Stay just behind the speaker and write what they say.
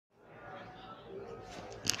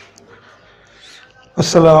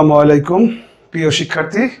আসসালামু আলাইকুম প্রিয়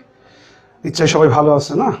শিক্ষার্থী, নিশ্চয়ই সবাই ভালো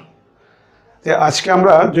আছে না? আজকে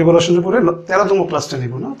আমরা জৈব রসায়নের উপরে 13তম ক্লাসটা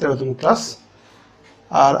নিব না, 13তম ক্লাস।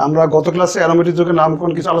 আর আমরা গত ক্লাসে অ্যারোমেটিক যৌগের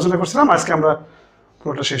নামকরণ কিছু আলোচনা করছিলাম, আজকে আমরা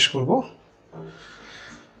পুরোটা শেষ করব।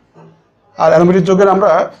 আর অ্যারোমেটিক যৌগের আমরা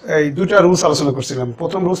এই দুইটা রুলস আলোচনা করছিলাম।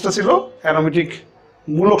 প্রথম রুলসটা ছিল অ্যারোমেটিক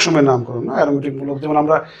মূলক সময়ের নামকরণ, না? অ্যারোমেটিক মূলক, যেমন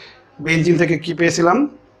আমরা বেনজিন থেকে কি পেয়েছিলাম,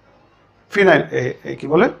 ফিনাইল, কি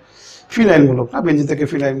বলে, ফিনাইল মূলক, না? বেনজিন থেকে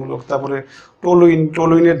ফিনাইল মূলক। তারপরে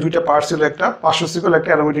টোলুইনের দুইটা পার্ট ছিল, একটা পার্শ্বশৃঙ্খল, একটা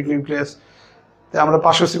অ্যারোমেটিক নিউক্লিয়াস। আমরা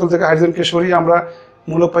পার্শ্বশৃঙ্খল থেকে হাইড্রোজেনকে সরিয়ে আমরা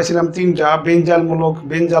মূলক পাইছিলাম তিনটা, বেনজাল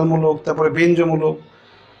মূলক, তারপরে বেনজোমূলক।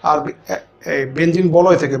 আর বেনজিন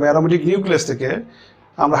বলয় থেকে বা অ্যারোমেটিক নিউক্লিয়াস থেকে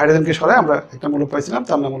আমরা হাইড্রোজেনকে সরাই আমরা একটা মূলক পাইছিলাম,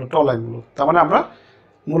 তার নাম হলো টলাইন মূলক। তার মানে আমরা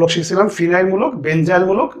মূলক শিখছিলাম ফিনাইল মূলক, বেনজাল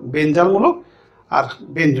মূলক আর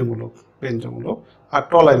বেনজোমূলক আর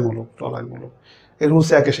টলাইন মূলক। এই রুলস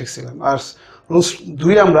একে শিখছিলাম। আর রুলস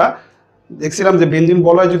 2 আমরা দেখছিলাম যে বেনজিন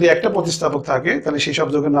বলয় যদি একটা প্রতিস্থাপক থাকে তাহলে সেই সব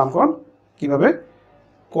যৌগের নামকরণ কিভাবে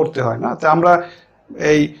করতে হয়, না? তা আমরা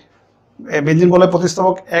এই বেনজিন বলয়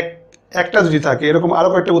প্রতিস্থাপক একটা যদি থাকে, এরকম আরো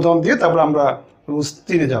কয়েকটা উদাহরণ দিয়ে তারপর আমরা রুলস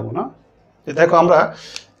 3-এ যাব, না? দেখো আমরা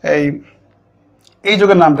এই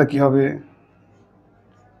যৌগের নামটা কি হবে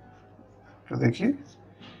দেখি।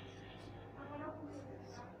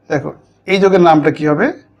 দেখো এই যৌগের নামটা কি হবে।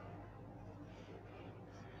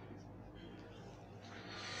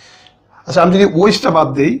 আচ্ছা, আমি যদি ওয়েস্টটা বাদ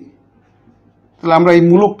দিই তাহলে আমরা এই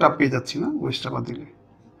মূলকটা পেয়ে যাচ্ছি, না? ওয়েস্টটা বাদ দিলে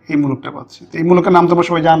এই মূলকটা পাচ্ছি। তো এই মূলকের নাম তো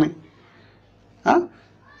সবাই জানে, হ্যাঁ?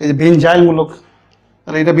 এই যে বেনজাইল মূলক,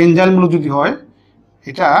 তাহলে এটা বেনজাইল মূলক যদি হয়,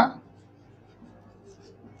 এটা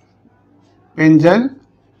বেনজাইল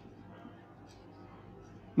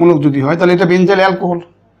মূলক যদি হয় তাহলে এটা বেনজাইল অ্যালকোহল।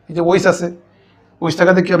 এই যে ওয়েস্ট আছে, ওয়েস্ট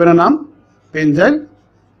থাকাতে কি হবে না নাম? Benzyl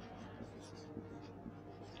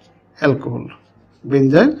alcohol,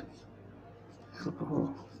 benzyl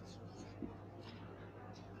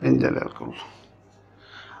alcohol.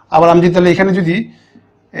 আবার আমি যদি তাহলে এখানে যদি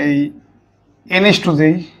এই NH2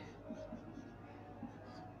 দেই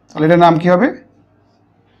তাহলে এটার নাম কি হবে?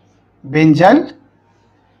 বেনজাইল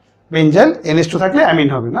NH2 থাকলে অ্যামিন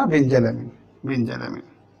হবে, না? Benzyl amine.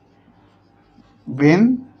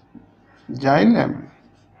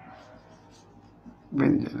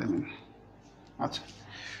 আচ্ছা,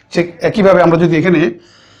 ঠিক একইভাবে আমরা যদি এখানে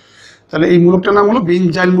তাহলে এই মূলকটার নাম হলো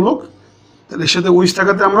বেনজাইল মূলক, তাহলে এর সাথে ওইস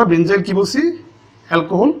থাকাতে আমরা বেনজাইল কি বলছি?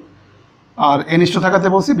 অ্যালকোহল। আর NH2 থাকাতে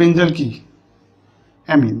বলছি বেনজাইল কি?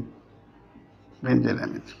 Amine, benzyl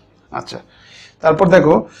amine. আচ্ছা, তারপর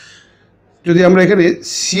দেখো যদি আমরা এখানে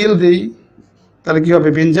Cl দেই তাহলে কি হবে?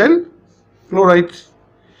 Benzyl chloride.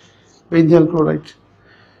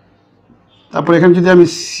 তারপর এখানে যদি আমি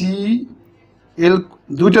Cl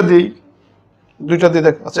দুইটা দিই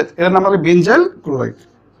দেখো, আচ্ছা, এটার নাম হবে বেনজাইল ক্লোরাইড।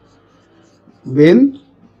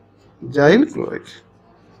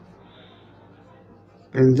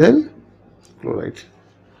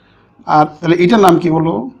 আর তাহলে এটার নাম কি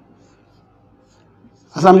হলো?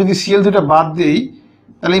 আচ্ছা, আমি যদি Cl দুইটা বাদ দিই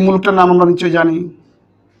তাহলে এই মূলকটার নাম আমরা নিশ্চয়ই জানি,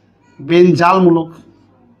 বেনজাল মূলক।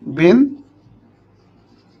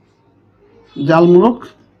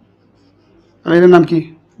 তাহলে এটার নাম কি?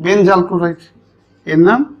 বেনজাল ক্লোরাইড। এর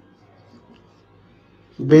নাম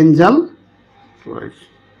বেনজাল ক্লোরাইড।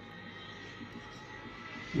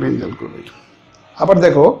 আবার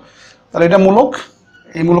দেখো তাহলে এটা মূলক,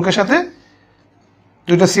 এই মূলকের সাথে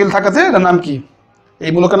দুইটা Cl থাকাতে এটার নাম কি?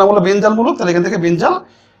 এই মূলকের নাম হলো বেনজাল মূলক, তাহলে এখান থেকে বেনজাল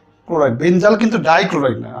ক্লোরাইড। বেনজাল কিন্তু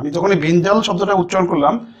ডাইক্লোরাইড না। আমি যখন এই বেনজাল শব্দটা উচ্চারণ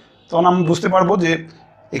করলাম তখন আমি বুঝতে পারবো যে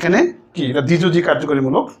এখানে কি, এটা দ্বিযোজী কার্যকরী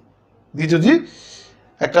মূলক, দ্বিযোজী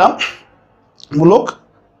একটা মূলক।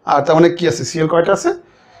 আর তার মানে কি আছে? Cl কয়টা আছে?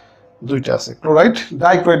 দুইটা আছে। ক্লোরাইড,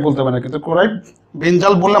 ডাইক্লোরাইড বলতে পারে না, কিন্তু ক্লোরাইড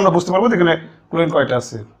বেনজাল বললে আমরা বুঝতে পারবো এখানে ক্লোরিন কয়টা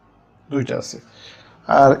আছে? দুইটা আছে।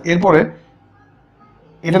 আর এরপরে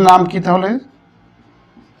এটার নাম কি তাহলে?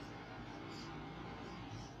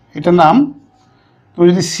 এটার নাম তুমি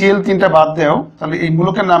যদি Cl 3টা বাদ দাও তাহলে এই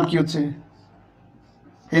মূলকের নাম কি হচ্ছে?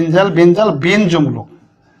 বেনজো মূলক।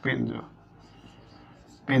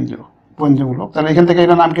 তাহলে এখান থেকে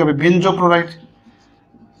এটার নাম কি হবে? বেনজো ক্লোরাইড।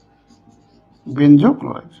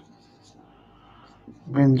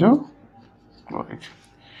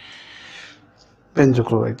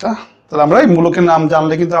 তাহলে আমরা এই মূলকের নাম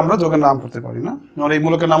জানলে কিন্তু আমরা যৌগের নাম করতে পারি, না? এই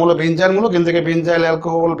মূলকের নাম হলো বেনজাইল মূলক, এখান থেকে benzyl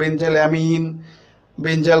alcohol, benzyl amine,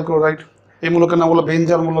 benzyl chloride. এই মূলকের নাম হলো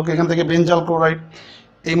বেনজাল মূলক, এখান থেকে বেনজাল ক্লোরাইড।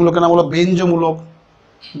 এই মূলকের নাম হলো বেনজো মূলক।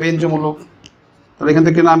 তাহলে এখান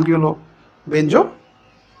থেকে নাম কি হলো? বেনজো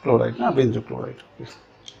ক্লোরাইড, না? বেনজো ক্লোরাইড।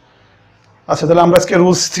 আচ্ছা, তাহলে আমরা আজকে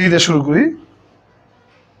রুলস 3 দিয়ে শুরু করি।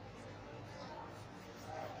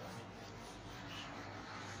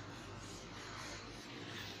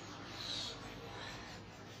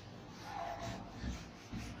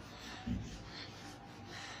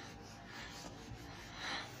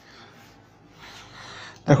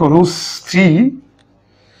 দেখো রুলস 3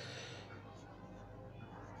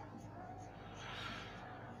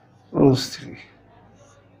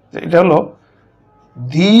 এটা হলো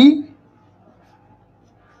দ্বি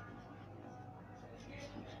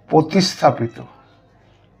প্রতিস্থাপিত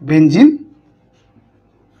বেনজিন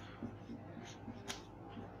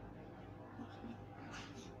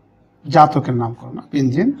জাতকের নামকরণ,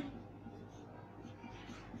 বেনজিন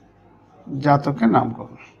জাতকের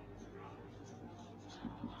নামকরণ।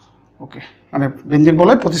 ওকে, মানে বেনজিন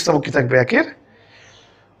বলে প্রতিস্থাপক কি থাকবে, একের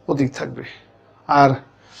অধিক থাকবে। আর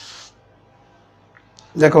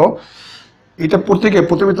দেখো এটা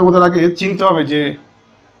প্রথমে তোমাদের আগে চিনতে হবে যে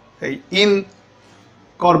এই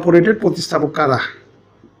ইনকর্পোরেটেড প্রতিস্থাপক কারা।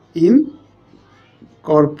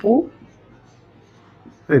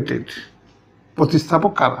 ইনকর্পোরেটেড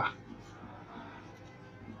প্রতিস্থাপক কারা,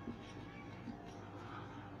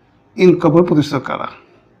 ইনকর্পোরেট প্রতিস্থাপক কারা,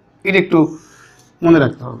 এটা একটু মনে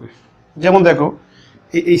রাখতে হবে। যেমন দেখো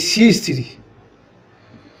এই CH3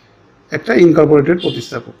 একটা ইনকর্পোরেটেড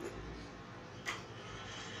প্রতিস্থাপক,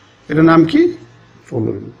 এটার নাম কি,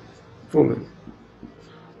 টলুইন।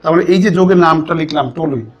 তারপরে এই যে যোগের নামটা লিখলাম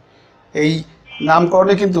টলুইন, এই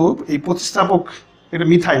নামকরণে কিন্তু এই প্রতিস্থাপক এটা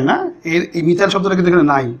মিথাইল না, এই মিথাইল শব্দটা কিন্তু এখানে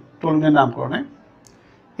নাই টলুইনের নামকরণে।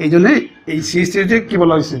 এই জন্যে এই CH3 কি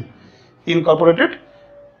বলা হয়েছে, ইনকর্পোরেটেড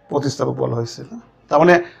প্রতিস্থাপক বলা হয়েছে। তার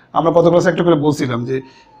মানে আমরা গত ক্লাসে একটা করে বলছিলাম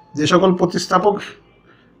যে সকল প্রতিস্থাপক,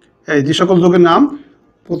 যে সকল যোগের নাম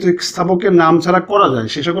প্রতিস্থাপকের নাম ছাড়া করা যায়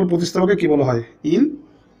সে সকল প্রতিস্থাপককে কি বলা হয়,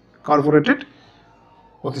 ইনকর্পোরেটেড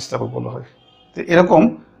প্রতিস্থাপক বলা হয়। তো এরকম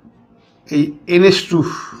এই NH2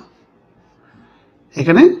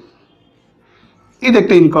 এখানে এটা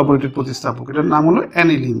একটা ইনকর্পোরেটেড প্রতিস্থাপক, এটার নাম হলো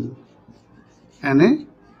অ্যানিলিন।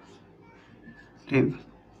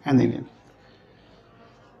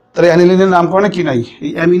 তাহলে অ্যানিলিনের নামকরণে কি নাই,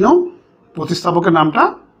 এই অ্যামিনো প্রতিস্থাপকের নামটা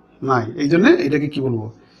নাই, এই জন্য এটাকে কি বলবো,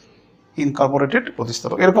 ইনকর্পোরেটেড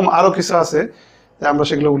প্রতিস্থাপক। এরকম আরো কিছু আছে, আমরা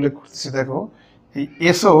সেগুলো উল্লেখ করতেছি। দেখো এই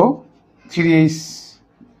SO3H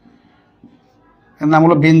এর নাম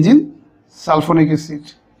হলো বেনজিন সালফোনিক অ্যাসিড।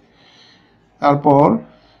 তারপর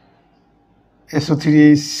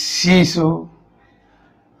SO3H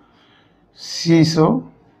CHO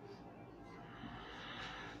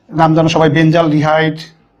নাম জানো সবাই, বেঞ্জাল ডিহাইড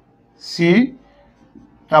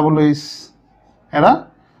COOH, এরা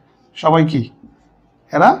সবাই কি,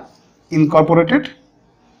 এরা ইনকর্পোরেটেড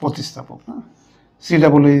প্রতিস্থাপক।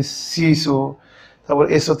 COOH CHO, তারপর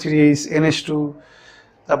SO3H NH2,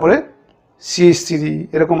 তারপরে CH3,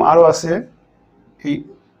 এরকম আরও আছে। এই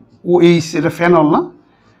OH এটা ফেনল না,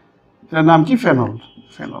 এটার নাম কি, ফেনল।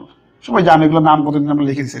 সবাই জানে, এগুলো নাম প্রতিদিন আমরা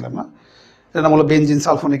লিখে দিয়েছিলাম না। এটার নাম হলো বেনজিন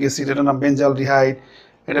সালফোনিক অ্যাসিড, এটার নাম বেঞ্জাল ডিহাইড,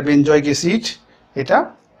 এটা বেনজয়িক অ্যাসিড, এটা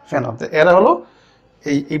ফেনল। এরা হলো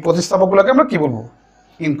এই প্রতিস্থাপকগুলোকে আমরা কি বলবো,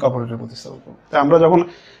 ইনকর্পোরেটেড প্রতিস্থাপক। তাই আমরা যখন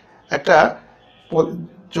একটা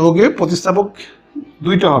যৌগে প্রতিস্থাপক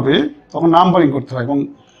দুইটা হবে তখন নাম্বারিং করতে হয় এবং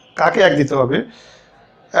কাকে এক দিতে হবে।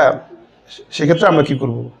 হ্যাঁ, সেক্ষেত্রে আমরা কি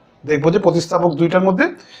করব, দেখবো যে প্রতিস্থাপক দুইটার মধ্যে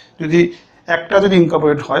যদি একটা যদি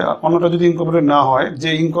ইনকর্পোরেট হয়, অন্যটা যদি ইনকর্পোরেট না হয়, যে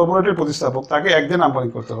ইনকর্পোরেটেড প্রতিস্থাপক তাকে এক দিয়ে নাম্বারিং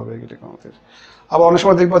করতে হবে। এটা আমাদের আবার অনেক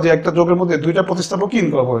সময় দেখবো যে একটা যোগের মধ্যে দুইটা প্রতিস্থাপকই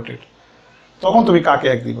ইনকর্পোরেটেড, তখন তুমি কাকে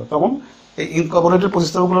এক দিবা, তখন এই ইনকর্পোরেটেড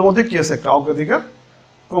প্রতিস্থাপকগুলোর মধ্যে কি আছে, একটা অগ্রাধিকার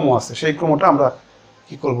ক্রম আছে, সেই ক্রমটা আমরা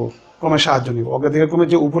কি করব, ক্রমের সাহায্য নিব। অগ্রাধিকার ক্রমের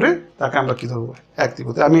যে উপরে তাকে আমরা কি ধরবো, এক দিব।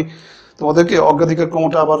 তাই আমি তোমাদেরকে অগ্রাধিকার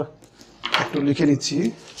ক্রমটা আবার একটু লিখে নিচ্ছি।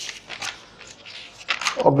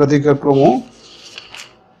 অগ্রাধিকার ক্রম,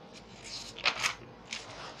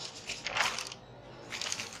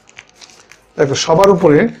 দেখো সবার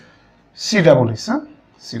উপরে COOH, হ্যাঁ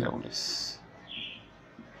COOH,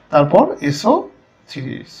 তারপর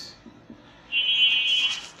SO3H,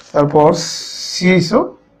 তারপর CHO,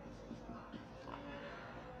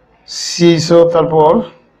 তারপর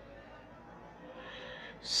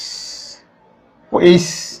OH,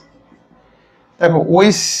 দেখো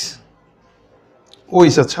OH,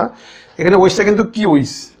 আচ্ছা এখানে ওইসটা কিন্তু কি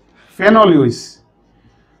ওইস, ফেনল ওইস,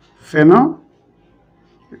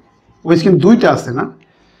 ওইস কিন্তু দুইটা আছে না,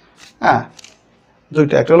 হ্যাঁ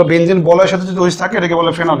দুইটা, একটা হলো বেনজিন বলয়ের সাথে যদি ওইস থাকে এটাকে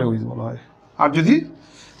বলে ফেনল ওইস বলা হয়। আর যদি,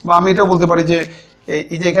 বা আমি এটাও বলতে পারি যে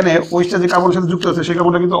এই যে এখানে ওইসটা যে কার্বনের সাথে যুক্ত আছে সেই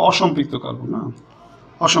কার্বনটা কিন্তু অসম্পৃক্ত কার্বন, না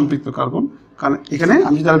অসম্পৃক্ত কার্বন। কারণ এখানে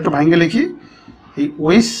আমি যদি আরেকটু ভাঙ্গে লিখি, এই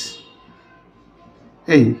ওইস,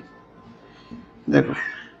 এই দেখো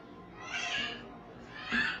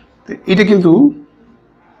এটা কিন্তু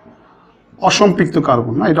অসম্পৃক্ত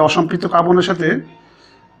কার্বন, না এটা অসম্পৃক্ত কার্বনের সাথে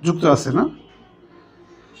যুক্ত আছে, না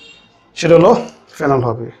সেটা হলো ফেনল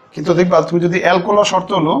হবে। কিন্তু দেখবা তুমি যদি অ্যালকোহল, শর্ত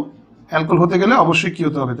হলো অ্যালকোহল হতে গেলে অবশ্যই কি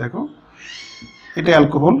হতে হবে, দেখো এটা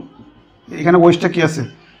অ্যালকোহল, এখানে ওইসটা কি আছে,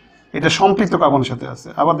 এটা সম্পৃক্ত কার্বনের সাথে আছে।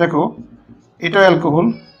 আবার দেখো এটাও অ্যালকোহল,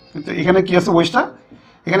 কিন্তু এখানে কি আছে ওইসটা,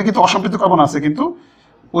 এখানে কিন্তু অসম্পৃক্ত কার্বন আছে, কিন্তু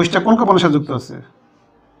ওইসটা কোন কার্বনের সাথে যুক্ত আছে?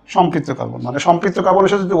 সম্পৃক্ত কার্বন। মানে সম্পৃক্ত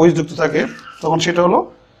কার্বনের সাথে যদি ওইস যুক্ত থাকে তখন সেটা হলো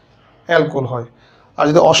অ্যালকোহল হয়, আর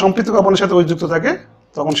যদি অসম্পৃক্ত কার্বনের সাথে ওইস যুক্ত থাকে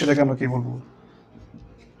তখন সেটাকে আমরা কি বলবো?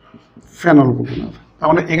 ফেনল বলবো না। তার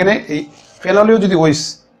মানে এখানে এই ফেনলীয় যদি ওইস,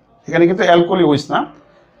 এখানে কিন্তু অ্যালকোহলি ওইস না,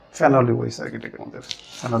 ফেনলীয় ওইস আর কি, এটাকে আমাদের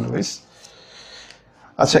ফেনলীয় ওইস।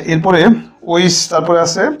 আচ্ছা, এরপরে ওইস, তারপরে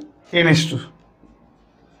আছে NH2,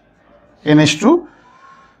 NH2,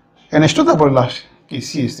 NH2, তারপরে লাস্ট কি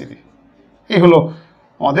CH3। এই হলো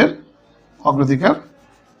আমাদের অগ্রাধিকার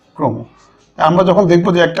ক্রম। আমরা যখন দেখবো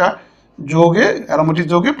যে একটা যৌগে, অ্যারোমেটিক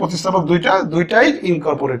যৌগে প্রতিস্থাপক দুইটাই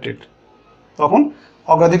ইনকর্পোরেটেড, তখন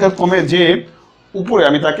অগ্রাধিকার ক্রমে যে উপরে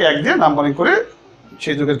আমি তাকে 1 দিয়ে নাম্বারিং করে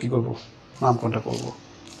সেই যৌগের কি করব? নামকরণটা করব।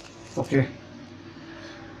 ওকে,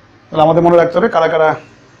 তাহলে আমাদের মনে রাখতে হবে কারা কারা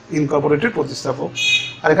ইনকর্পোরেটেড প্রতিস্থাপক।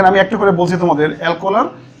 আর এখানে আমি একটু করে বলছি তোমাদের অ্যালকোহল আর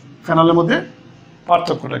ফেনলের মধ্যে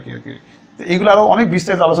পার্থক্যটা কি আর কি। এইগুলো আরও অনেক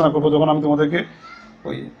বিস্তারিত আলোচনা করবো যখন আমি তোমাদেরকে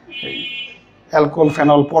ওই অ্যালকোহল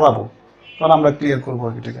ফেনল পড়াবো, তখন আমরা ক্লিয়ার করবো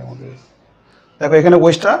আর কি। ঠিক আমাদের দেখো এখানে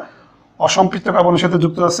ওইসটা অসম্পৃক্ত কার্বনের সাথে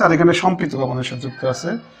যুক্ত আছে, আর এখানে সম্পৃক্ত কার্বনের সাথে যুক্ত আছে।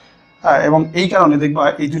 হ্যাঁ, এবং এই কারণে দেখবা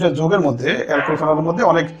এই দুইটা যৌগের মধ্যে, অ্যালকোহল ফেনলের মধ্যে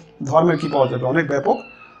অনেক ধর্মের কি পাওয়া যাবে, অনেক ব্যাপক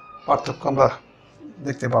পার্থক্য আমরা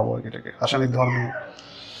দেখতে পাবো আর কি, এটাকে রাসায়নিক ধর্মে।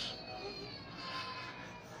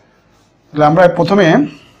 তাহলে আমরা প্রথমে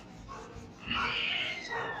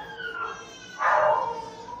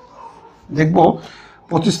দেখব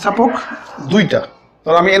প্রতিস্থাপক দুইটা।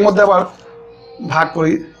 ধর আমি এর মধ্যে আবার ভাগ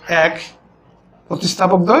করি, এক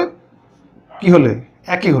প্রতিস্থাপক দ্বয় কি হলে?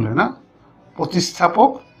 একই হলে না, প্রতিস্থাপক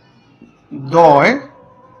দ্বয়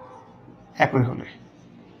একই হলে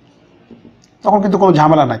তখন কিন্তু কোনো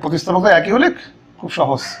ঝামেলা নাই। প্রতিস্থাপক দ্বয় একই হলে খুব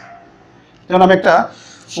সহজ। যেমন আমি একটা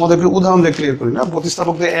তোমাদেরকে উদাহরণ দিয়ে ক্লিয়ার করি না,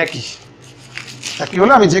 প্রতিস্থাপক দ্বয় একই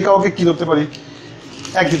হলে আমি যে কাউকে কি ধরতে পারি?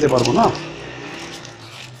 1 দিতে পারবো না।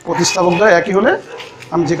 প্রতিস্থাপক দ্বয় একই হলে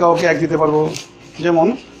আমি যে কাউকে 1 দিতে পারবো। যেমন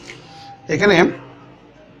এখানে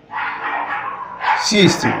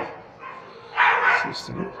CH3,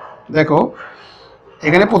 দেখো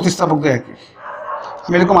এখানে প্রতিস্থাপক দ্বয় একই।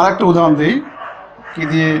 আমি এরকম আরেকটা উদাহরণ দিই, কি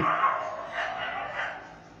দিয়ে?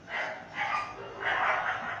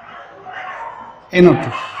 NO2।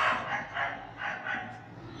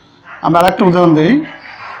 আমরা আরেকটা উদাহরণ দিই,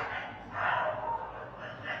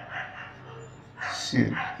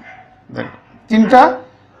 দেখো তিনটা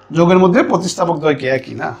যৌগের মধ্যে প্রতিস্থাপক দ্বয় কি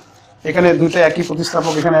একই না? এখানে দুইটা একই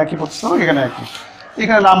প্রতিস্থাপক, এখানে একই প্রতিস্থাপক, এখানে একই।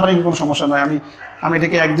 এখানে নাম্বারিং কোনো সমস্যা নয়। আমি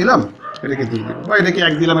এটাকে 1 দিলাম, এটাকে 2 দিব, বা এটাকে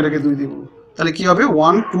 1 দিলাম, এটাকে 2 দিব। তাহলে কি হবে?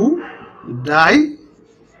 1,2 ডাই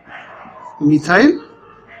মিথাইল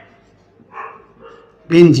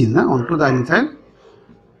বেনজিন না, 1,2 ডাই মিথাইল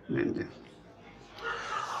বেনজিন,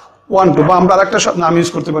 1,2। বা আমরা আরেকটা নাম ইউজ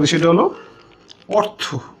করতে পারি, সেটা হলো অর্থ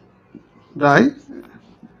ডাই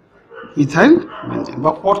মিথাইল বেনজিন,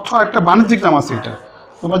 বা অর্থ একটা বাণিজ্যিক নাম আছে এটা।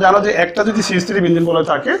 তোমরা জানো যে একটা যদি CH3 বেনজিন বলা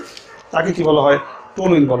থাকে তাকে কি বলা হয়?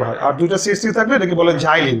 টলুইন বলা হয়। আর দুইটা CH3 থাকলে এটাকে বলে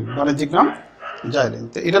জাইলিন, বাণিজ্যিক নাম জাইলিন।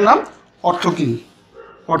 তো এটার নাম অর্থ কি?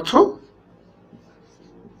 অর্থ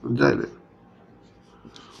জাইলিন,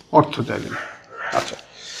 অর্থ জাইলিন। আচ্ছা,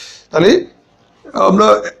 তাহলে আমরা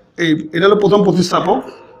এটা হলো প্রথম প্রতিস্থাপক,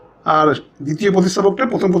 আর দ্বিতীয় প্রতিস্থাপকটা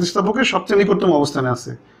প্রথম প্রতিস্থাপকের সবচেয়ে নিকটতম অবস্থানে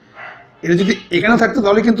আছে। এটা যদি এখানে থাকতো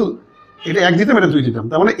তাহলে কিন্তু এটা 1 দিতাম, এটা 2 দিতাম।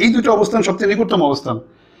 তার মানে এই দুটো অবস্থান সবচেয়ে নিকটতম অবস্থান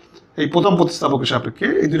এই প্রথম প্রতিস্থাপকের সাপেক্ষে,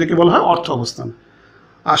 এই দুটোকে বলা হয় অর্থ অবস্থান।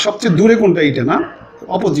 আর সবচেয়ে দূরে কোনটা? এইটা না,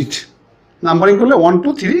 অপোজিট। নাম্বারিং করলে 1,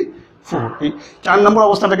 2, 3, 4, এই 4 নম্বর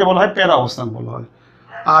অবস্থানটাকে বলা হয় প্যারা অবস্থান বলা হয়।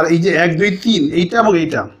 আর এই যে 1, 2, 3, এইটা এবং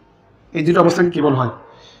এইটা, এই দুটো অবস্থানকে কি বলা হয়?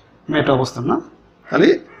 মেটা অবস্থান না? তাহলে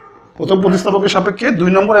প্রথম প্রতিস্থাপকের সাপেক্ষে 2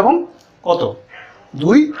 নম্বর এবং কত?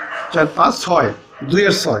 2, 4, 5, 6, 2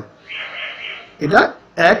 আর 6, এটা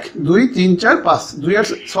 1, 2, 3, 4, 5, 2 আর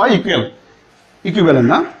 6 ইকুইভ্যালেন্ট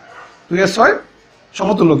না? 2 আর 6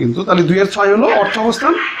 সমতুল্য কিন্তু। তাহলে 2 আর 6 হলো অর্থ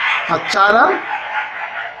অবস্থান, আর 4 আর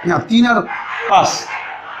 3 আর 5,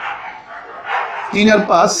 3 আর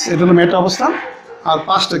 5 এটা হলো মেটা অবস্থান, আর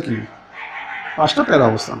 5টা কি? 5টা প্যারা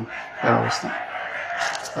অবস্থান, প্যারা অবস্থান।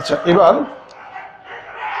 আচ্ছা, এবার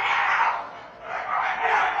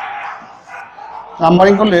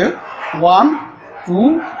নাম্বারিং করলে 1, 2,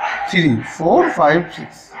 3, 4, 5,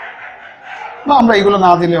 6, বা আমরা এগুলো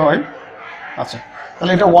না দিলে হয়। আচ্ছা,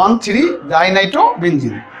 তাহলে এটা 1, 3 ডাই নাইট্রো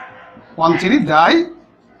বেনজিন, 1, 3 ডাই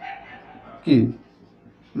কি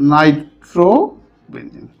Nitro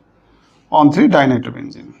benzene, 1, 3 die Nitro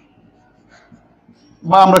benzene.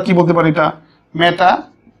 বা আমরা কি বলতে পারি? এটা মেটা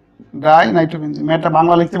ডাই নাইট্রো বেনজিন। মেটা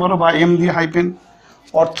বাংলা লিখতে পারো, বা M দিয়ে হাইপেন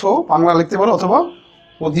অর্থ বাংলা লিখতে পারো অথবা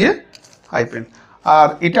ও দিয়ে হাইপেন। আর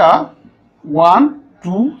এটা 1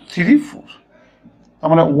 2 3 4, তার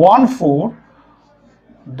মানে 1,4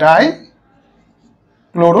 ডাই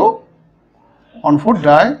ক্লোরো 1,4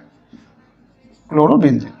 ডাই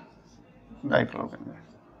ক্লোরোবেনজিন, ডাইক্লোরোবেনজিন,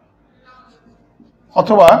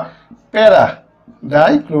 অথবা প্যারা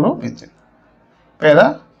ডাইক্লোরোবেনজিন, প্যারা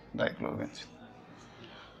ডাইক্লোরোবেনজিন।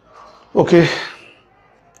 ওকে,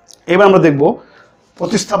 এবার আমরা দেখব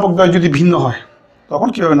প্রতিস্থাপক দ্বয় যদি ভিন্ন হয় তখন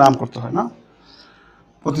কিভাবে নাম করতে হয় না।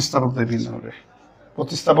 প্রতিস্থাপক দ্বয় ভিন্ন হবে,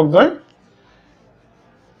 প্রতিস্থাপক দ্বয়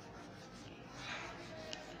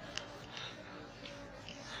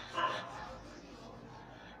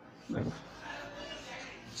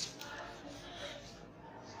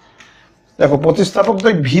দেখো প্রতিস্থাপক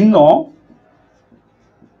দ্বয় ভিন্ন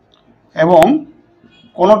এবং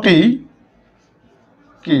কোনটি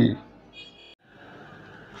কি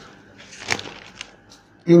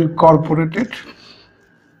ইনকর্পোরেটেড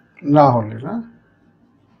না হলে, না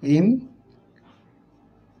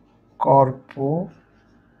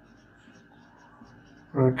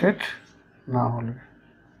ইনকর্পোরেটেড না হলে,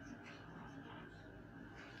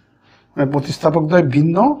 মানে প্রতিস্থাপক দ্বয়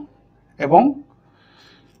ভিন্ন এবং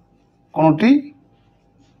কোনটি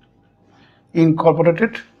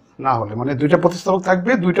ইনকর্পোরেটেড না হলে, মানে দুইটা প্রতিস্থাপক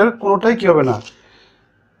থাকবে, দুইটার কোনোটাই কি হবে না,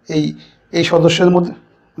 এই এই সদস্যের মধ্যে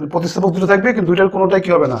প্রতিস্থাপক দুটো থাকবে কিন্তু দুইটার কোনোটাই কি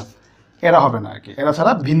হবে না, এরা হবে না আর কি। এরা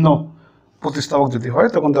ছাড়া ভিন্ন প্রতিস্থাপক যদি হয়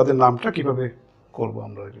তখন তাদের নামটা কিভাবে করব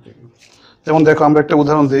আমরা। যেমন দেখো আমরা একটা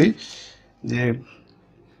উদাহরণ দিই যে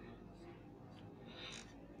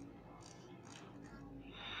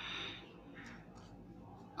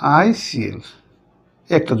ICl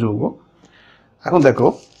একটা যৌগ। এখন দেখো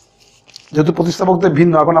যেহেতু প্রতিস্থাপকদের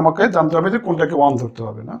ভিন্ন, এখন আমাকে জানতে হবে যে কোনটাকে 1 ধরতে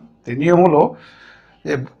হবে না। এই নিয়ম হলো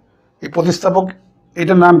যে এই প্রতিস্থাপক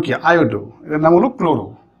এটার নাম কি, আয়োডো, এটার নাম হলো ক্লোরো।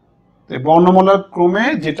 এই বর্ণমালার ক্রমে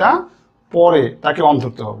যেটা পরে তাকে 1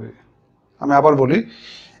 ধরতে হবে। আমি আবার বলি,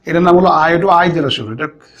 এটার নাম হলো আয়োডো, আই দ্বারা শুরু, এটা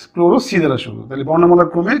ক্লোরো সি দ্বারা শুরু। তাহলে বর্ণমালার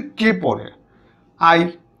ক্রমে কে পরে, আই,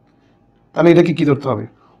 তাহলে এটাকে কি ধরতে হবে,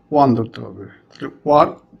 1 ধরতে হবে। 1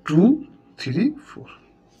 2 3 4,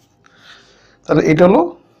 তাহলে এটা হলো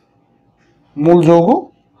মূল যৌগ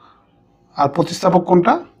আর প্রতিস্থাপক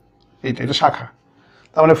কোনটা, এইটা, এটা শাখা।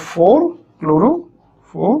 তার মানে 4 ক্লোরো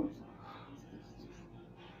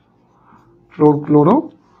ক্লোরো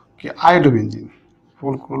কি আয়োডোবেনজিন,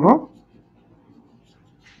 4 ক্লোরো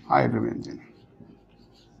আয়োডোবেনজিন।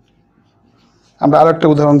 আমরা আর একটা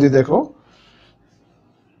উদাহরণ দিই, দেখো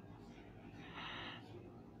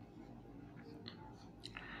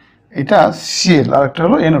এটা Cl আর একটা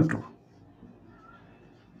হলো NO2।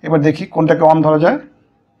 এবার দেখি কোনটাকে 1 ধরা যায়।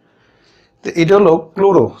 তো এটা হলো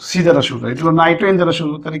ক্লোরো সি দ্বারা শুরু, এটা হলো নাইট্রো এন দ্বারা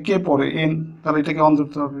শুরু, তাহলে কে পরে এন, তাহলে এটাকে 1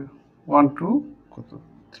 ধরতে হবে। 1 2 কত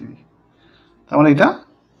 3, তার মানে এটা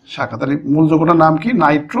শাখা। তাহলে মূল যৌগটার নাম কি,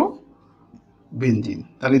 নাইট্রো বেনজিন।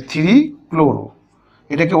 তাহলে 3 ক্লোরো,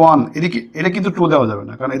 এটাকে 1, এদিকে এটা কিন্তু 2 দেওয়া যাবে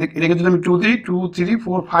না, কারণ এটাকে যদি আমি 2 দিই 2 3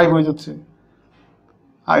 4 5 হয়ে যাচ্ছে।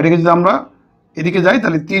 আর এটাকে যদি আমরা এদিকে যাই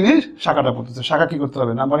তাহলে 3-এ শাখাটা পড়তেছে, শাখা কি করতে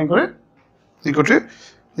হবে, নাম্বারিং করে ত্রিকোটে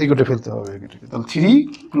ফেলতে হবে এটাকে। তাহলে 3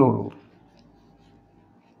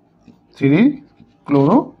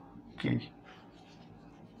 ক্লোরো কি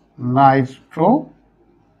নাইট্রো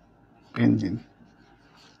বেনজিন।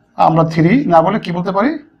 আমরা 3 না বলে কি বলতে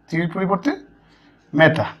পারি, 3-এর পরিবর্তে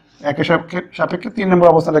মেটা, একের সাপেক্ষে 3 নম্বর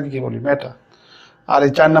অবস্থানটাকে কি বলি, মেটা। আর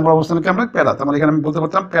এই 4 নম্বর অবস্থানকে আমরা প্যারা, তার মানে এখানে আমি বলতে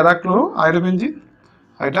পারতাম প্যারা ক্লোরো আয়োডোবেনজিন,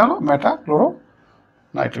 আর এটা হলো মেটা ক্লোরো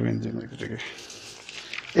নাইট্রোবেনজিন।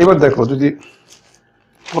 এবার দেখো যদি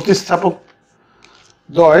প্রতিস্থাপক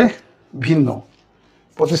দ্বয় ভিন্ন,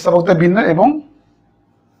 প্রতিস্থাপক দ্বয় ভিন্ন এবং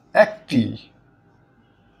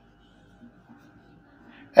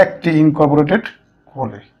একটি ইনকর্পোরেটেড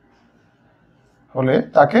হলে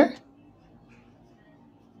তাকে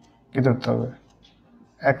কি ধরতে হবে,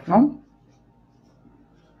 1 নং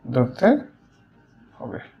ধরতে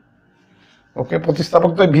হবে। ওকে,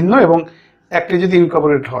 প্রতিস্থাপক দ্বয় ভিন্ন এবং একটি যদি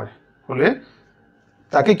ইনকর্পোরেট হলে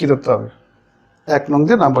তাকে কি ধরতে হবে, 1 নং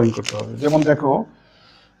দিয়ে নাম্বারিং করতে হবে। যেমন দেখো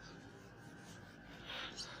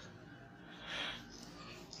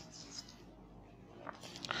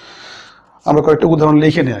আমরা কয়েকটা উদাহরণ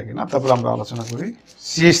লিখে নিই আগে, না তারপর আমরা আলোচনা করি।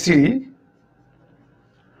 CH3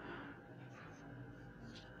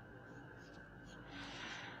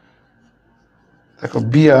 দেখো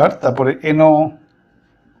Br, তারপরে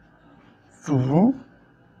NO2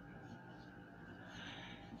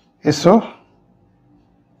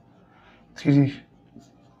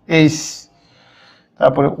 SO3H,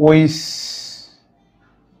 তারপরে OH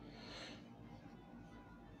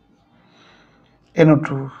NO2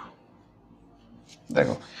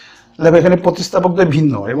 দেখো দেখো এখানে প্রতিস্থাপকদের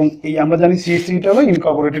ভিন্ন, এবং এই আমরা জানি CH3টা হলো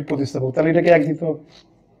ইনকর্পোরেটেড প্রতিস্থাপক, তাহলে এটাকে এক দিতে হবে।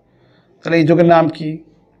 তাহলে এই যৌগের নাম কি?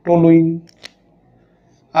 টলুইন।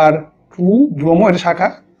 আর টু ব্রোমো, এটা শাখা,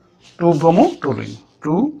 two bromo toluene,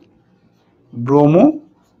 two bromo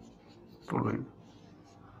toluene,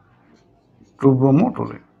 two bromo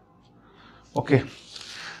toluene. ওকে,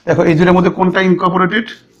 দেখো এই দুটোর মধ্যে কোনটা ইনকর্পোরেটেড,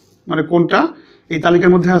 মানে কোনটা এই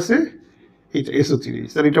তালিকার মধ্যে আছে? এইটা SO3,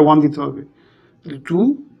 তাহলে এটা 1 দিতে হবে। 2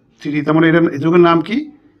 3, তার মানে এটা এই যৌগের নাম কি?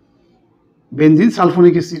 Benzene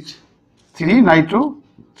sulphonic acid. 3 Nitro,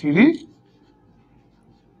 3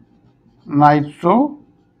 Nitro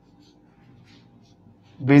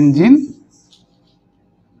benzene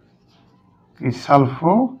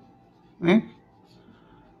sulphonic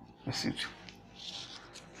acid.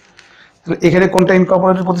 তো এখানে কোনটা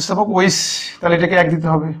ইনকর্পোরেটেড প্রতিস্থাপক? ওইস, তাহলে এটাকে এক দিতে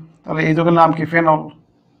হবে। তাহলে এই যৌগের নাম কি? ফেনল।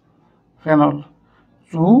 ফেনল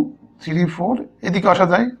 2 3 4, এদিকে আসা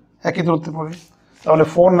যায়, একই দূরত্বে পড়ে, তাহলে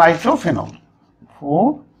 4 Nitro phenol, 4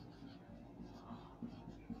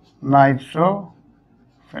 Nitro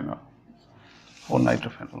phenol, 4 Nitro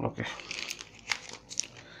phenol. ওকে,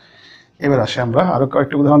 এবার আসে আমরা আরো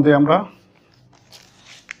কয়েকটি উদাহরণ দিই আমরা।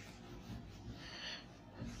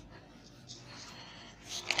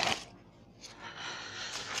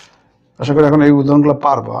 আশা করি এখন এই উদাহরণগুলো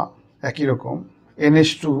পারবা, একই রকম।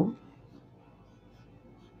 NH2,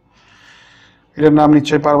 এটার নাম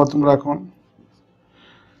নিশ্চয়ই পারবা তোমরা এখন।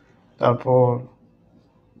 তারপর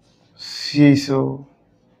CHO,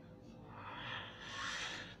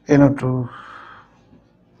 NO2,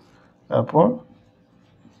 তারপর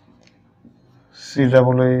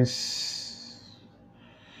COOH,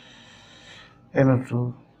 NO2,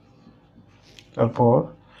 তারপর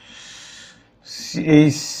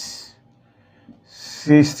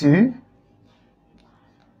CH3,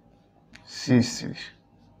 CH3।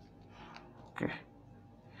 ওকে,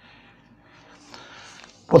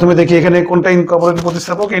 প্রথমে দেখি এখানে কোনটা ইনকর্পোরেটেড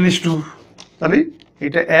প্রতিস্থাপক? NH2, তাহলে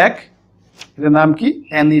এটা এক, এটার নাম কি?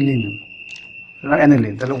 অ্যানিলিন।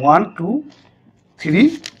 অ্যানিলিন, তাহলে 1 2 3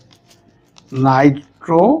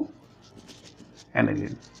 নাইট্রো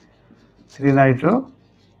অ্যানিলিন, 3 নাইট্রো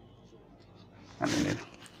অ্যানিলিন।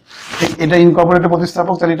 এটা ইনকর্পোরেটেড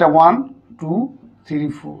প্রতিস্থাপক, তাহলে এটা 1 2 3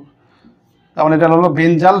 4, তার মানে এটা হলো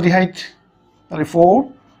বেনজাল ডিহাইড, তাহলে 4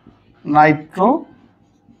 নাইট্রো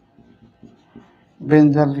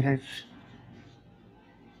বেনজাল ডিহাইড,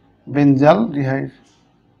 বেনজাল ডিহাইড।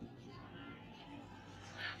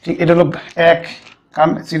 ঠিক, এটা হলো এক,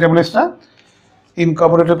 কারণ COOHটা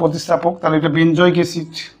ইনকর্পোরেটেড প্রতিস্থাপক, তাহলে এটা benzoic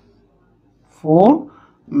acid, 4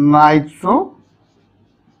 Nitro,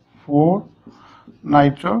 4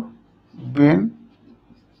 Nitro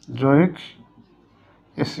benzoic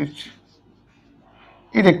acid.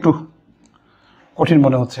 এটা একটু কঠিন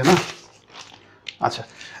মনে হচ্ছে না? আচ্ছা,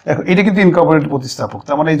 দেখো এটা কিন্তু ইনকর্পোরেটেড প্রতিস্থাপক,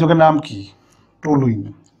 তার মানে এই যৌগের নাম কি? টলুইন।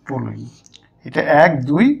 টলুইন, এটা 1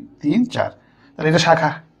 2 3 4, তাহলে এটা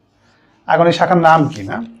শাখা। এখন এই শাখার নাম কি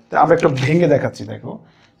না, তো আমরা একটু ভেঙে দেখাচ্ছি। দেখো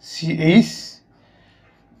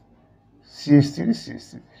CH3,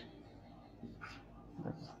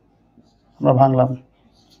 আমরা ভাঙলাম।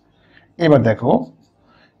 এবার দেখো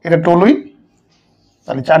এটা টলুইন,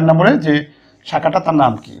 তাহলে 4 নম্বরে যে শাখাটা তার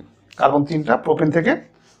নাম কি? কার্বন 3টা, প্রোপেন থেকে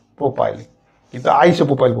প্রোপাইল, কিন্তু আইসো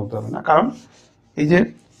প্রোপাইল বলতে হবে না, কারণ এই যে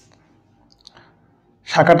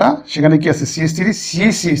শাখাটা সেখানে কি আছে?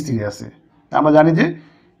 CH3 আছে। আমরা জানি যে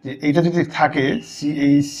এইটা যদি থাকে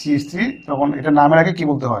CH3, তখন এটা নামের আগে কি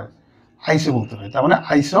বলতে হয়? আইসো বলতে হয়, তার মানে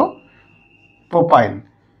আইসো প্রোপাইল।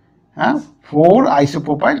 হ্যাঁ, 4 আইসো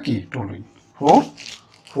প্রোপাইল কি? টলুইন।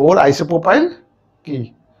 4 আইসো প্রোপাইল কি?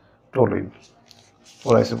 টলুইন,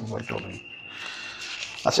 4 আইসো প্রোপাইল টলুইন।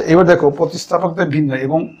 আচ্ছা, এবার দেখো প্রতিস্থাপকদের ভিন্ন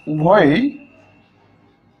এবং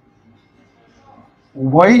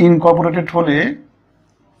উভয়ই ইনকর্পোরেটেড হলে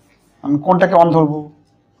আমি কোনটাকে অন ধরবো?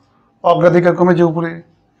 অগ্রাধিকার ক্রমে যে উপরে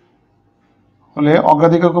হলে,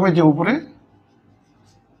 অগ্রাধিকার ক্রমে যে উপরে,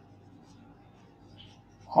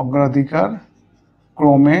 অগ্রাধিকার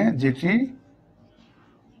ক্রমে যেটি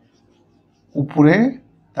উপরে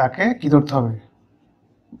তাকে কি ধরতে হবে?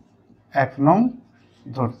 1 নং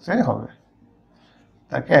ধরতে হবে,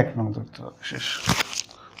 তাকে 1 নং ধরতে হবে। শেষ।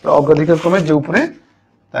 তো অগ্রাধিকার ক্রমে যে উপরে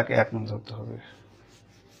তাকে 1 নং ধরতে হবে।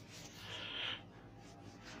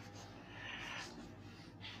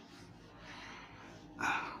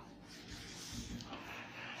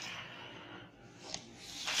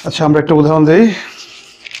 আচ্ছা, আমরা একটা উদাহরণ দেই।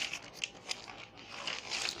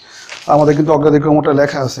 আমাদের কিন্তু অগ্রাধিকার ক্রমটা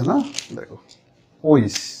লেখা আছে না? দেখো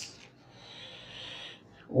ওইস,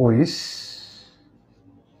 ওইস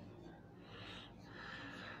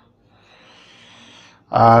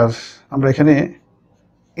আর আমরা এখানে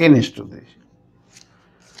NH2 দিই।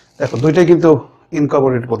 দেখো দুইটাই কিন্তু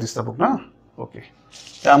ইনকর্পোরেটেড প্রতিস্থাপক না। ওকে,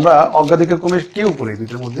 আমরা অগ্রাধিকার ক্রমে কে উপরে,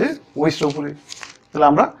 দুইটার মধ্যে ওইসটা উপরে। তাহলে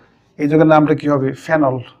আমরা এই যৌগের নামটা কি হবে?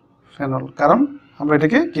 ফেনল। ফেনল, কারণ আমরা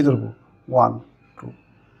এটাকে কি ধরবো? 1 2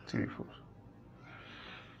 3 4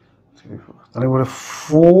 3 4, তাহলে বলে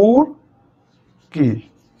 4 কি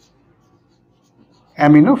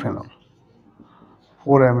অ্যামিনো ফেনল,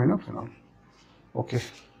 4 অ্যামিনো ফেনল। ওকে,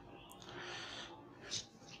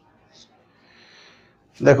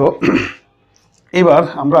 দেখো এবার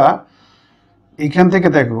আমরা এইখান থেকে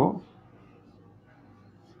দেখো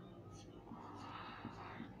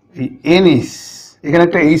এই NH, এখানে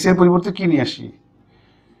একটা এইচ এর পরিবর্তে কি নিয়ে আসি?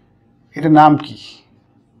 এটার নাম কি?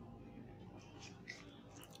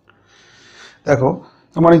 দেখো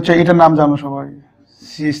তোমার ইচ্ছা, এটার নাম জানো সবাই,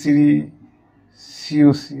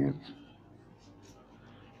 CH3COCl।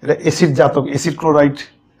 এটা অ্যাসিড জাতক, অ্যাসিড ক্লোরাইড,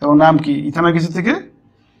 এবং নাম কি? ইথানল কিছু থেকে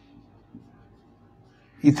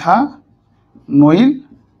ইথানয়েল,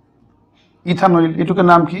 ইথানয়েল, এটুকুর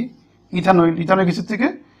নাম কি? ইথানয়েল। ইথানয়েল কিছু থেকে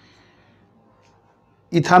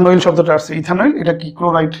ইথানয়েল শব্দটা আসছে, ইথানয়েল, এটা কি?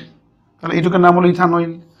 ক্লোরাইড। তাহলে এটুকুর নাম হলো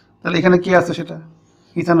ইথানয়েল। তাহলে এখানে কি আছে? সেটা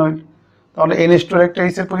ইথানয়েল। তাহলে NH2 একটা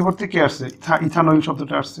এইচ এর পরিবর্তে কি আসছে? ইথানয়েল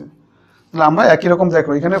শব্দটা আসছে। তাহলে আমরা একই রকম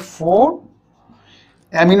দেখো, এখানে 4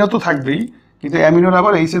 অ্যামিনো তো থাকবেই, কিন্তু অ্যামিনোর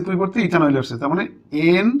আবার এইচ এর পরিবর্তে ইথানয়েল আসছে, তার মানে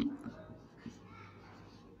N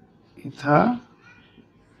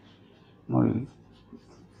ইথানয়েল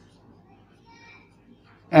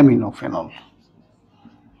অ্যামিনো ফেনল।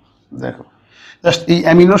 দেখো জাস্ট এই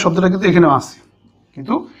অ্যামিনো শব্দটা কিন্তু এখানেও আছে,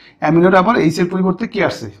 কিন্তু অ্যামিনোর আবার এইচ এর পরিবর্তে কি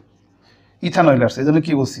আসছে? ইথানয়েল আসছে, এই জন্য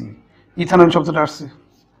কি বলছি? ইথানয়েল শব্দটা আসছে।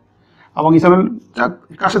 এবং ইথানয়েলটা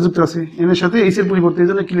কার সাথে যুক্ত আছে? এন এর সাথে, এইচ এর পরিবর্তে, এই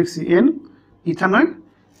জন্য কি লিখছি? N ইথানয়েল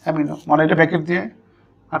অ্যামিনো, মানে এটা ব্র্যাকেট দিয়ে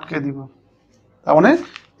আটকে দিব। তার মানে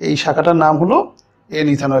এই শাখাটার নাম হলো N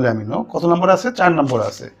ইথানয়েল অ্যামিনো। কত নম্বরে আছে? 4 নম্বরে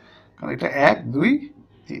আছে, কারণ এটা 1 2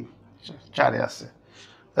 3 4-এ আছে।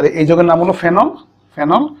 তাহলে এই যৌগের নাম হলো ফেনল।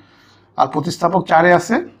 ফেনল, আর প্রতিস্থাপক 4-এ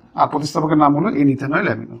আছে, আর প্রতিস্থাপকের নাম হলো N ইথানয়েল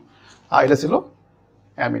অ্যামিনো। আর এটা ছিল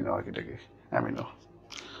অ্যামিনো, আর এটাকে অ্যামিনো।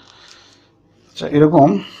 আচ্ছা, এরকম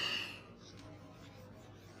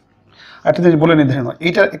একটা জিনিস বলে নিতে হয়,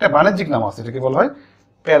 এইটা একটা বাণিজ্যিক নাম আছে, এটাকে বলা হয়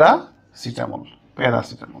প্যারাসিটামল।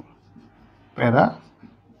 প্যারাসিটামল,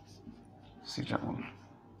 প্যারাসিটামল,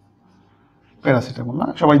 প্যারাসিটামল না,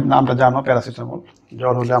 সবাই নামটা জানো, প্যারাসিটামল।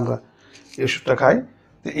 জ্বর হলে আমরা এই ওষুধটা খাই।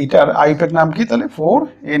 তো এইটার আইপ্যাক নাম কি তাহলে? 4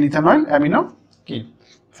 N ইথানয়েল অ্যামিনো কি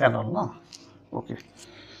ফেনল না। ওকে,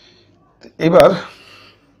 এবার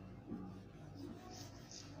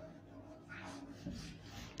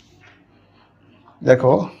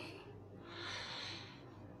দেখো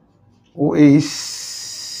OH,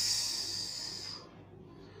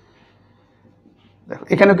 দেখো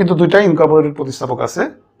এখানেও কিন্তু দুইটা ইনকর্পোরেটেড প্রতিস্থাপক আছে।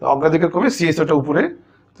 তো অগ্রাধিকার ক্রমে CH2টা উপরে,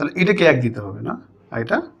 তাহলে এটাকে 1 দিতে হবে না, আর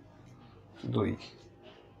এটা 2।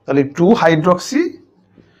 তাহলে 2 হাইড্রক্সি,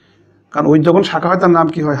 কারণ ওই যখন শাখা হয় তার নাম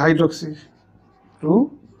কি হয়? Hydroxy. 2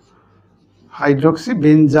 hydroxy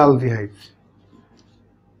benzaldehyde,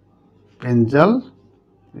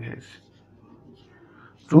 benzaldehyde,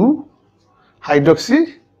 2 hydroxy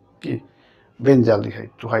কি বেনজালডিহাইড,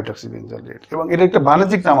 2 হাইড্রক্সি বেনজালডিহাইড। এবং এটা একটা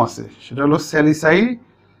বাণিজ্যিক নাম আছে, সেটা হলো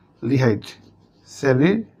স্যালিসাইলডিহাইড,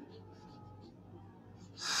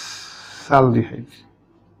 স্যালিসালডিহাইড,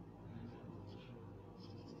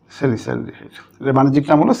 স্যালিসালডিহাইড। এর বাণিজ্যিক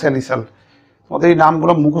নাম হলো স্যালিসাল। তোমাদের এই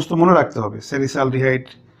নামগুলো মুখস্থ মনে রাখতে হবে। স্যালিসালডিহাইড,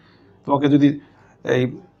 তোমাকে যদি এই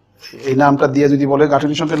এই নামটা দিয়ে যদি বলে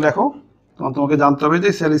গাঠনিক সংকেত লেখো, তখন তোমাকে জানতে হবে যে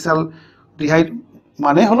স্যালিসালডিহাইড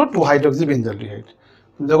মানে হলো 2 হাইড্রক্সি বেনজালডিহাইড।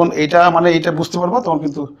 যখন এইটা মানে এইটা বুঝতে পারবো, তখন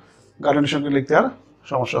কিন্তু গাঠনিক সংকেত লিখতে আর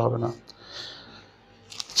সমস্যা হবে না।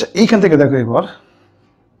 আচ্ছা, এইখান থেকে দেখো এবার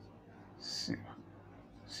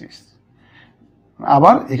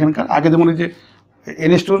আবার এখানকার আগে যেমন এই যে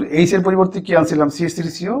NH2 এইচ এর পরিবর্তে কি আনছিলাম?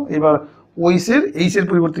 CH3CO। এবার OH এর এইচ এর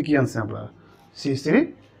পরিবর্তে কি আনছি আমরা?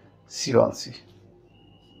 CH3CO আনছি।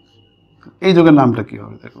 এই যৌগের নামটা কি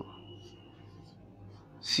হবে? দেখো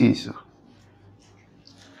CHO।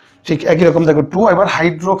 ঠিক একই রকম দেখো 2, এবার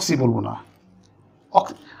হাইড্রক্সি বলবো না,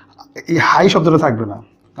 এই হাই শব্দটা থাকবে না,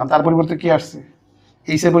 কারণ তার পরিবর্তে কি আসছে?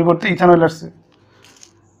 এইচ এর পরিবর্তে ইথানয়েল আসছে,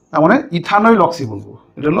 তার মানে ইথানয়েল অক্সি বলবো।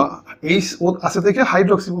 এটা হলো এইচ ও আছে থেকে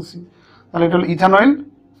হাইড্রক্সি বলছি, তাহলে এটা হলো ইথানয়েল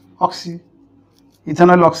অক্সি,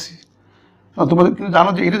 ইথানয়েল অক্সি। তোমরা কিন্তু জানো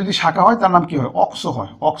যে এটা যদি শাখা হয় তার নাম কি হয়? অক্সো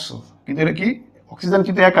হয়, অক্সো। কিন্তু এটা কি? অক্সিজেন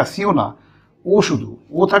কিন্তু একা, সিও না, ও শুধু।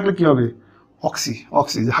 ও থাকলে কি হবে? Oxy,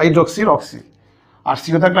 oxy, হাইড্রক্সির oxy. আর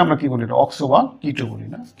সিও থাকলে আমরা কি বলি? এটা অক্সো বা কিটো বলি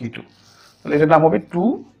না, কিটো। তাহলে এটার নাম হবে 2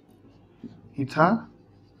 ইথানোইল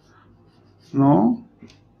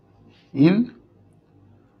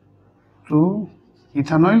টু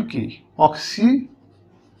ইথানল কি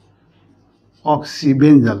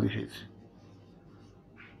অক্সিবেঞ্জালডিহাইড,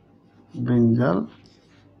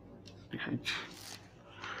 বেঞ্জালডিহাইড,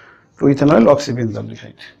 টু ইথানল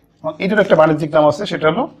অক্সিবেঞ্জালডিহাইড। এটার একটা বাণিজ্যিক নাম আছে, সেটা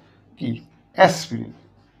হলো কি অ্যাসপিরিন।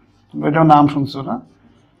 তুমি এটার নাম শুনছো না,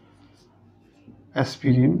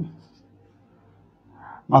 অ্যাসপিরিন।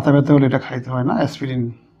 মাথা ব্যথা হলে এটা খাইতে হয় না, অ্যাসপিরিন,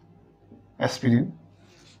 অ্যাসপিরিন,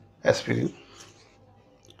 অ্যাসপিরিন।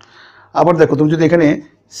 আবার দেখো তুমি যদি এখানে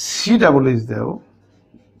COOH দাও,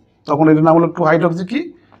 তখন এটার নাম হলো 2 হাইড্রক্সি কি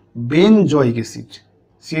বেনজয়িক অ্যাসিড।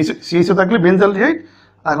 CHO থাকলে বেনজালডিহাইড,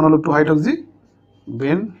 এখন হলো 2 hydroxy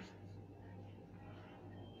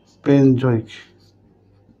benzoic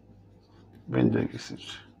acid,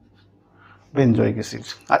 benzoic acid.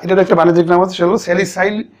 আর এটার একটা বাণিজ্যিক নাম আছে, সেটা হলো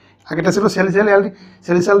স্যালিসাইল। আগেটা ছিল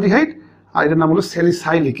স্যালিসাইলডিহাইড, আর এটার নাম হলো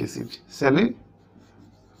salicylic acid,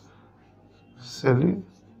 salicylic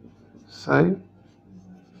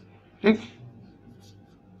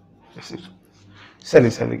acid,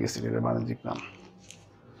 salicylic acid এর বাণিজ্যিক নাম।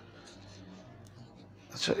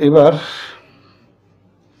 আচ্ছা, এবার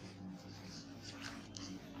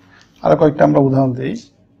আরো কয়েকটা আমরা উদাহরণ দিই।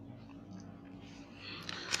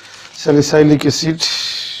 স্যালিসাইলিক অ্যাসিড,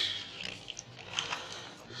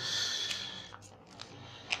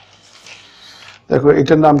 দেখো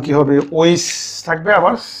এটার নাম কি হবে, ওইস থাকবে,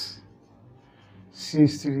 আবার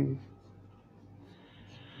CH3।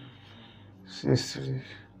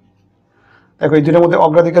 দেখো এই দুটোর মধ্যে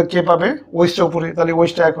অগ্রাধিকার কে পাবে, ওইসটা উপরে, তাহলে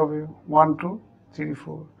ওইসটা 1 হবে, 1 2 3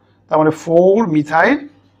 4, তার মানে 4 মিথাইল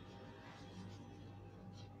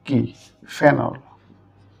কি ফেনল,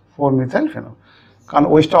 4 মিথাইল ফেনল। কারণ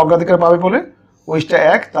ওইসটা অগ্রাধিকার পাবে বলে ওইসটা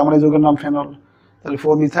 1, তার মানে যৌগের নাম ফেনল, তাহলে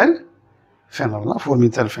 4 মিথাইল ফেনল না, 4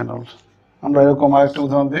 মিথাইল ফেনল। আমরা এরকম আরেকটা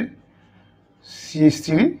উদাহরণ দিই,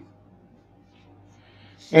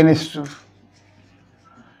 CH3NH2।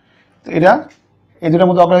 তো এটা এই দুটোর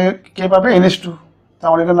মধ্যে অগ্রাধিকার কে পাবে, NH2, তার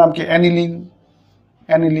মানে এটার নাম কি অ্যানিলিন,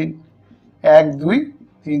 1 2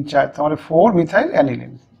 3 4, তার মানে 4 মিথাইল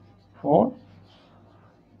অ্যানিলিন, 4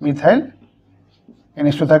 মিথাইল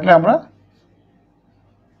NH2 থাকলে আমরা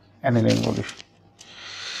অ্যানিলিন বলি।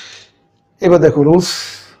 এবার দেখো রুলস,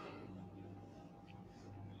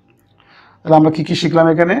 তাহলে আমরা কি কি শিখলাম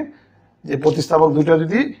এখানে, যে প্রতিস্থাপক দুটো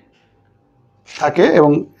যদি থাকে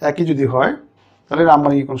এবং একই যদি হয়, তাহলে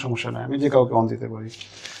রামবাণী কোনো সমস্যা নাই, আমি যে কাউকে অন দিতে পারি।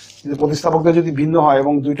 কিন্তু প্রতিস্থাপকটা যদি ভিন্ন হয়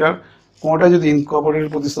এবং দুইটার কোনোটা যদি ইনকর্পোরেটেড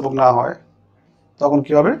প্রতিস্থাপক না হয়, তখন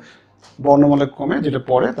কি হবে, বর্ণমালা ক্রমে যেটা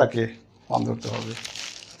পড়ে তাকে অন ধরতে হবে।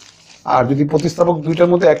 আর যদি প্রতিস্থাপক দুইটার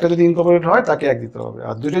মধ্যে একটা যদি ইনকর্পোরেট হয়, তাকে 1 দিতে হবে।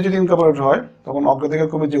 আর দুইটা যদি ইনকর্পোরেট হয়, তখন অগ্রাধিকার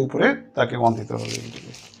ক্রমে যে উপরে তাকে 1 দিতে হবে।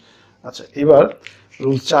 আচ্ছা, এবার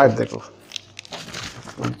রুল 4 দেখো,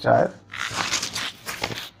 রুল 4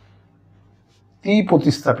 তি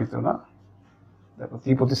প্রতিস্থাপিত না, দেখো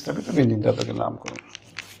তি প্রতিস্থাপিত বেঞ্জিন জাতকের নামকরণ,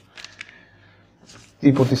 তি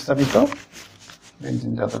প্রতিস্থাপিত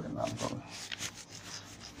বেঞ্জিন জাতকের নামকরণ।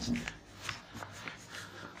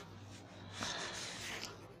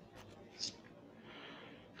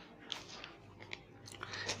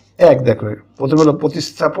 এক দেখো, প্রথমে হলো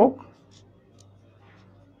প্রতিস্থাপক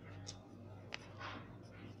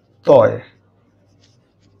তয়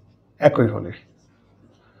একই হলে,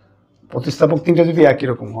 প্রতিস্থাপক তিনটা যদি একই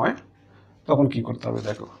রকম হয়, তখন কি করতে হবে,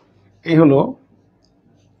 দেখো এই হলো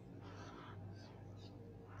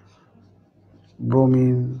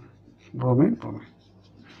ব্রোমিন, ব্রোমিন, ব্রোমিন।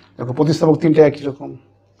 দেখো প্রতিস্থাপক তিনটা একই রকম,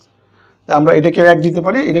 তা আমরা এটাকে 1 দিতে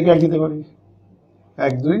পারি, এটাকে 1 দিতে পারি,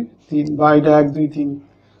 1 2 3, বা এটা 1 2 3,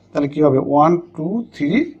 তাহলে কি হবে 1 2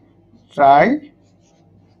 3 try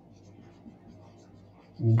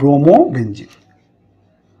bromo benzene,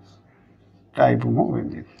 ট্রাইব্রোমো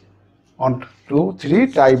benzene, 1 2 3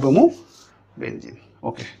 ট্রাইব্রোমো benzene.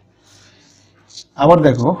 ওকে, আবার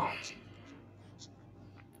দেখো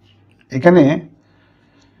এখানে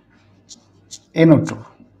NO2,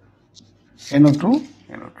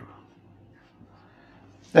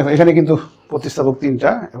 দেখো এখানে কিন্তু প্রতিস্থাপক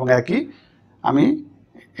তিনটা এবং একই, আমি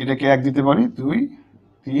এটাকে 1 দিতে পারি, 2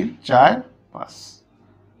 3 4 5,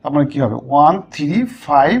 তার মানে কি হবে 1 3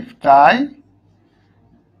 5 টাই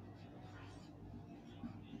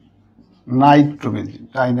নাইট্রোবেঞ্জিন,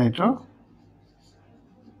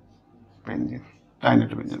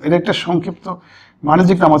 টাইনাইট্রোবেঞ্জিন। এটা একটা সংক্ষিপ্ত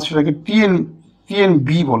বাণিজ্যিক নাম আছে, সেটাকে TNB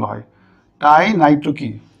বলা হয়, টাই নাইট্রো কি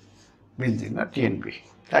বেঞ্জিন, না TNB,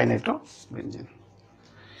 টাইনাইট্রো বেঞ্জিন।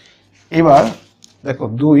 এবার দেখো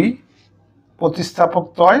 2 প্রতিস্থাপক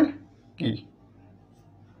তয় কি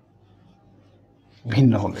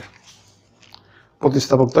ভিন্ন হলে,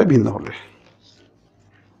 প্রতিস্থাপক তয় ভিন্ন হলে,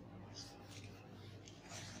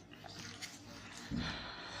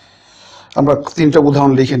 আমরা তিনটা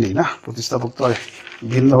উদাহরণ লিখে নিই না, প্রতিস্থাপক তো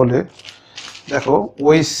ভিন্ন হলে। দেখো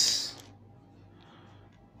ওইস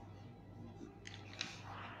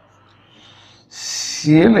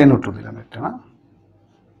ClNO2 দিলাম একটা না,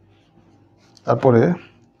 তারপরে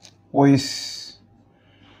ওইস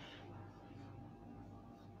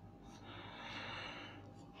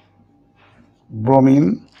ব্রোমিন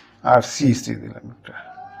আর C3 দিলাম একটা।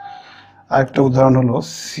 আরেকটা উদাহরণ হলো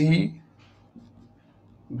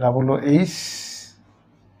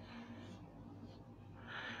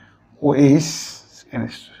COOH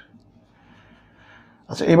NH2।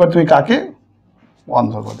 আচ্ছা, এবার তুমি কাকে অন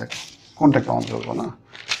ধরবা, দেখো কোনটাকে অন ধরবো না,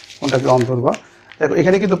 কোনটাকে অন ধরবা। দেখো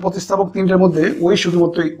এখানে কিন্তু প্রতিস্থাপক তিনটার মধ্যে ওই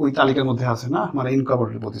শুধুমাত্র ওই তালিকার মধ্যে আছে না, মানে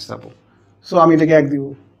ইনকর্পোরেটেড প্রতিস্থাপক। সো আমি এটাকে 1 দিব,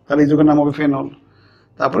 তাহলে এই যৌগের নাম হবে ফেনল।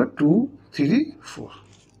 তারপরে 2 3 4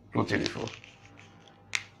 2 3 4,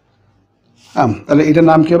 তাহলে এটার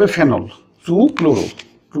নাম কি হবে? ফেনল। 2 ক্লোরো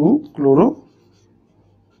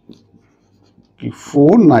কি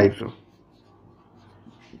 4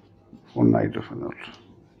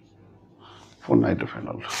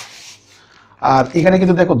 নাইট্রোফেনল। আর এখানে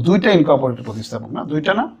কিন্তু দেখো দুইটা ইনকর্পোরেটেড প্রতিস্থাপক না,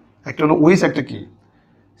 দুইটা না, একটা হলো ওইস, একটা কি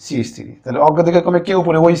CH3। তাহলে অগ্রাধিকারক্রমে কে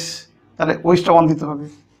উপরে? ওইস, তাহলে ওইসটা অন দিতে হবে,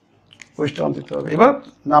 এবার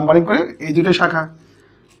নাম্বারিং করে এই দুটো শাখা,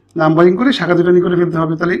 শাখা দুটো নিয়ে করে ফেলতে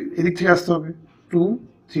হবে। তাহলে এদিক থেকে আসতে হবে 2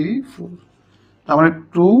 3 4, তার মানে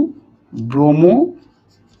 2 ব্রোমো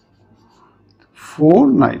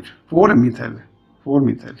 4 মিথাইল।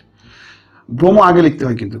 ব্রোমো আগে লিখতে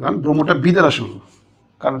হয় কিন্তু, কারণ ব্রোমোটা বি দ্বারা শুরু,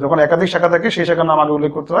 কারণ যখন একাধিক শাখা থাকে সেই শাখার নাম আগে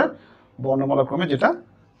উল্লেখ করতে হয় বর্ণমালা ক্রমে, যেটা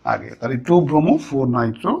আগে। তাহলে 2 ব্রোমো 4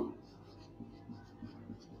 নাইট্রো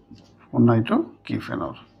কি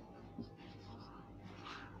ফেনল।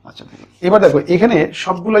 আচ্ছা, এবার দেখো এখানে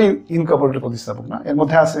সবগুলাই ইনকর্পোরেটেড প্রতিস্থাপক না, এর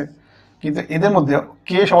মধ্যে আছে, কিন্তু এদের মধ্যে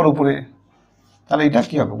কে সবার উপরে? তাহলে এটা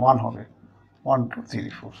কি হবে? 1 হবে, 1 2 3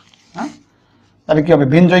 4। হ্যাঁ, তাহলে কি হবে?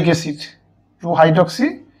 Benzoic acid 2 hydroxy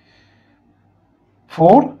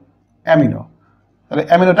 4 amino. তাহলে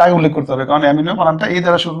অ্যামিনোটা আগে উল্লেখ করতে হবে, কারণ অ্যামিনো বানানটা এই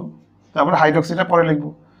দ্বারা শুরু, তারপরে হাইড্রক্সিটা পরে লিখবো।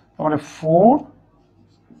 তারপরে 4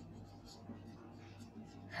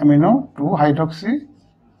 অ্যামিনো 2 হাইড্রক্সি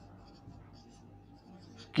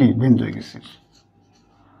কি বেনজয়িক অ্যাসিড,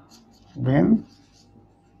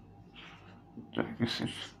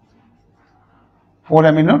 4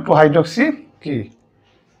 অ্যামিনো 2 হাইড্রক্সি কি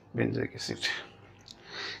বেনজয়িক অ্যাসিড।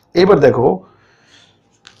 এবার দেখো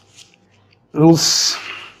রুলস,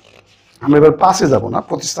 আমরা এবার পাশে যাব না।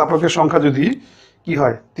 প্রতিস্থাপকের সংখ্যা যদি কি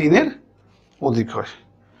হয়? 3-এর অধিক হয়,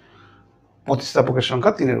 প্রতিস্থাপকের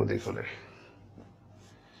সংখ্যা 3-এর অধিক হলে।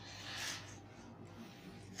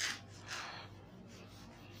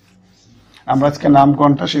 আমরা আজকে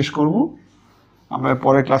নামকরণটা শেষ করব, আমরা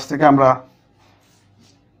পরের ক্লাস থেকে আমরা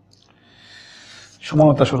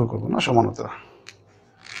সমানতা শুরু করব না, সমানতা।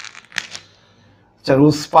 আচ্ছা,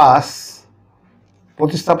 রুলস পাস,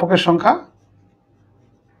 প্রতিস্থাপকের সংখ্যা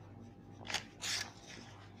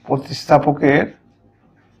প্রতিস্থাপকের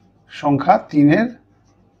সংখ্যা 3-এর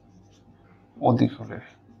অধিক হলে।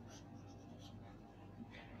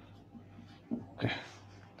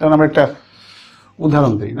 তখন আমরা একটা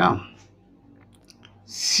উদাহরণ দিই না,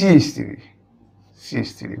 CH3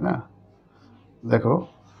 না, দেখো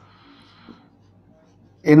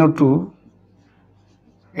NO2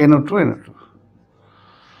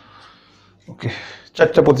 ওকে,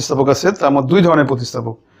 4টা প্রতিস্থাপক আছে, তার মধ্যে 2 ধরনের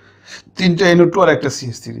প্রতিস্থাপক, 3টা NO2 আর একটা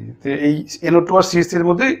CH3। এই NO2 আর CH3 এর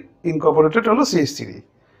মধ্যে ইনকর্পোরেটেড হলো CH3,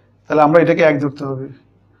 তাহলে আমরা এটাকে 1 ধরতে হবে।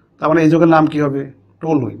 তার মানে এই যৌগের নাম কি হবে?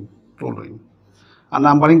 টোলুইন। আর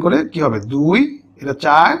নাম্বারিং করে কি হবে? 2, এটা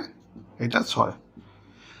 4, এটা 6।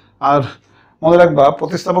 আর মনে রাখবা,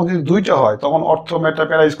 প্রতিস্থাপক যদি 2টা হয় তখন অর্থ মেটা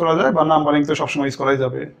প্যারাইজ করা যায়, বা নাম্বারিং তো সবসময় ইউজ করাই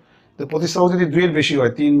যাবে। তো প্রতিস্থাপক যদি 2-এর বেশি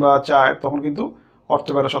হয়, 3 বা 4, তখন কিন্তু অর্থ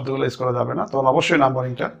প্যারা শব্দগুলো ইউজ করা যাবে না, তখন অবশ্যই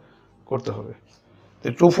নাম্বারিংটা করতে হবে।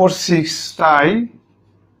 2 4 6 টাই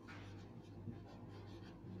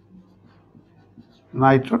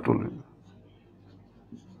নাইট্রোটুলিন,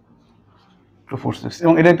 2 4 6,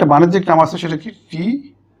 এবং এটা একটা বাণিজ্যিক নাম আছে, সেটা কি?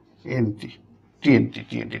 TNT,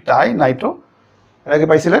 টাই নাইট্রো। এর আগে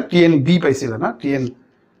পাইছিলে TNB, পাইছিলে না?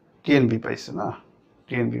 TNB পাইছে না,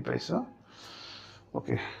 TNB পাইছে।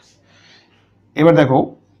 ওকে, এবার দেখো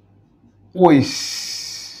ওইস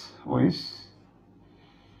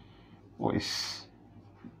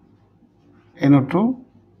NO2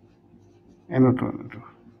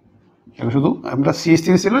 এটা শুধু আমরা CH3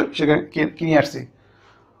 ছিল, সেখানে কি নিয়ে আসছি?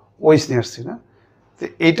 ওইস নিয়ে আসছি না। তো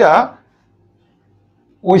এইটা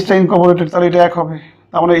ওইসটা ইনকর্পোরেটেড, তাহলে এটা 1 হবে।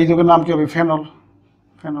 তার মানে এই যৌগের নাম কি হবে? ফেনল।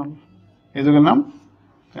 এই যৌগের নাম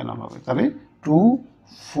ফেনল হবে। তাহলে 2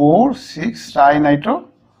 4 6 ট্রাই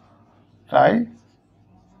ট্রাই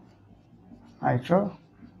নাইট্রো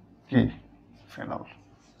কি ফেনল।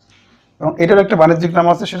 এবং এটার একটা বাণিজ্যিক নাম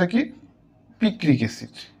আছে, সেটা কি picric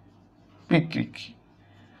acid. Picric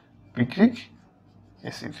picric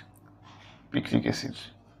acid picric acid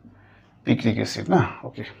picric acid না।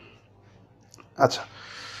 ওকে, আচ্ছা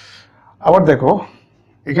আবার দেখো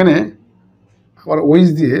এখানে আবার ওইচ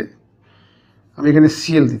দিয়ে আমি এখানে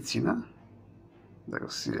সিএল দিচ্ছি না, দেখো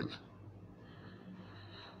সিএল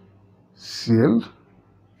সিএল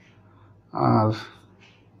আর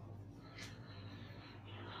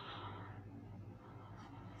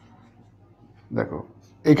দেখো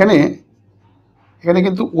এখানে এখানে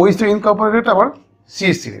কিন্তু ওইস তো ইনকর্পোরেটেড, আবার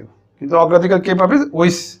সিএসসি কিন্তু অগ্রাধিকার কে পাবে?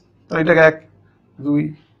 ওইস। তাহলে এটাকে 1 2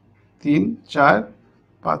 3 4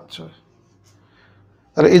 5 6,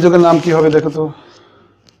 তাহলে এই যোগের নাম কি হবে দেখো তো?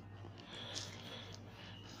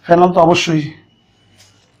 ফেনল তো অবশ্যই,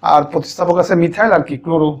 আর প্রতিস্থাপক আছে মিথাইল আর কি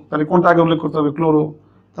ক্লোরো, তাহলে কোনটা আগে উল্লেখ করতে হবে? ক্লোরো।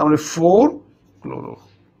 তার মানে 4 ক্লোরো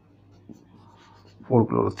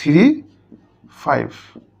 3 5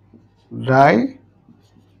 ডাই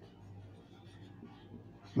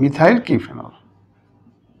মিথাইল কি ফেনল।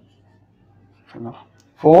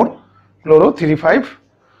 4 ক্লোরো 3 5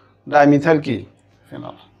 ডাইমিথাইল কি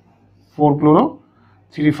phenol. 4 chloro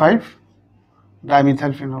 3 5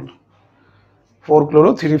 dimethyl phenol. 4 chloro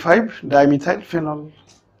 3 5 dimethyl phenol.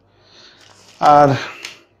 আর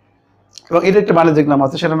এবং এর একটা বাণিজ্যিক নাম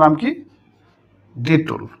আছে, সেটার নাম কি?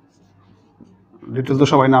 ডেটল। ডেটল তো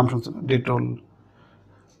সবাই নাম শুনছে না, ডেটল।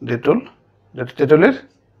 ডেটল ডেটলের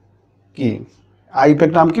কি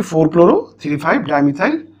আইপ্যাক নাম কি? 4 ক্লোরো 3 5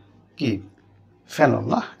 ডাইমিথাইল কি ফেনল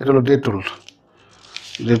না, এটা হলো ডেটল।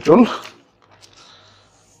 ডেটল।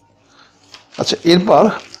 আচ্ছা এরপর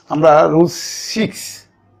আমরা রুল 6,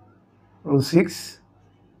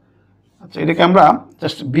 আচ্ছা এটাকে আমরা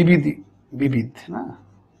জাস্ট বিবিধ না,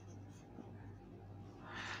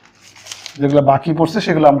 যেগুলো বাকি পড়ছে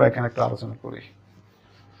সেগুলো আমরা এখানে একটু আলোচনা করি।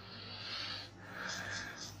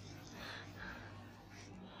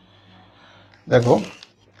 দেখো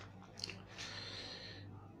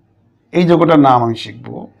এই যৌগটার নাম আমি শিখব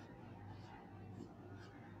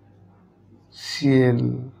সিএল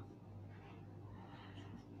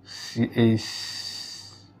সিএইচ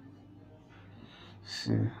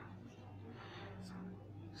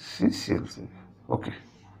সিএল। ওকে,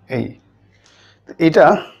 এইটা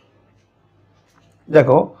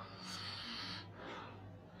দেখো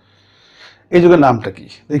এই যুগের নামটা কি?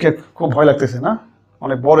 দেখে খুব ভয় লাগতেছে না,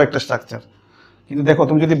 অনেক বড় একটা স্ট্রাকচার, কিন্তু দেখো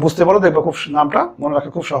তুমি যদি বুঝতে পারো দেখবে খুব নামটা মনে রাখা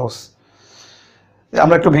খুব সহজ।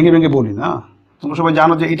 আমরা একটু ভেঙে ভেঙে বলি না, তোমরা সবাই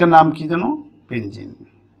জানো যে এটার নাম কি জানো? বেনজিন।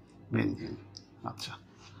 বেনজিন, আচ্ছা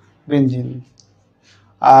বেনজিন।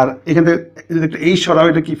 আর এখান থেকে একটা এই সরাও,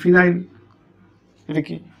 এটা কি? ফিনাইল। এটা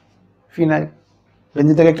কি? ফিনাইল।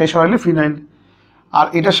 বেনজিন থেকে একটা সরাইলে ফিনাইল। আর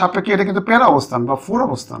এটার সাপেক্ষে এটা কিন্তু প্যারা অবস্থান বা 4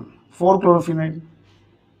 অবস্থান, 4 ক্লোরোফিনাইল।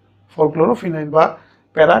 4 ক্লোরোফিনাইল বা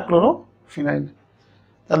প্যারা ক্লোরোফিনাইল।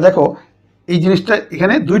 তাহলে দেখো এই জিনিসটা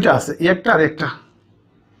এখানে দুইটা আছে, এই একটা আর একটা,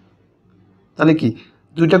 তাহলে কি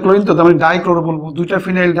দুইটা ক্লোরিন তো, তার মানে ডাই ক্লোরো বলবো। দুইটা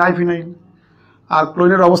ফিনাইল ডাই ফিনাইল। আর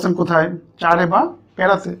ক্লোরিনের অবস্থান কোথায়? 4-এ বা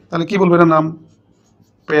প্যারাতে, তাহলে কি বলবো এটার নাম?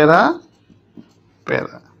 প্যারা।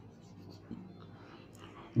 প্যারা।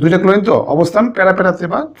 দুইটা ক্লোরিন তো অবস্থান প্যারাতে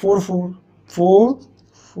বা 4 4 4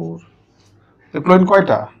 4। ক্লোরিন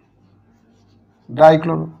কয়টা? Die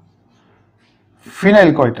chloro. ফিনাইল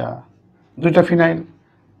কয়টা? দুইটা phenyl,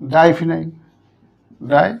 die phenyl.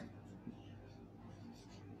 Die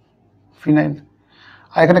phenyl.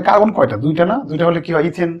 আর এখানে কার্বন কয়টা? দুইটা না? দুইটা হলে কি হয়?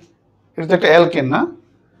 ইথেন। এটা তো একটা অ্যালকেন না?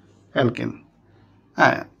 অ্যালকেন,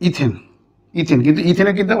 হ্যাঁ ইথেন। ইথেন, কিন্তু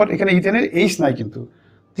ইথেনে কিন্তু আবার এখানে ইথেনের এইচ নাই, কিন্তু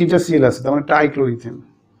 3টা সিএল আছে, তার মানে ট্রাইক্লোইথেন।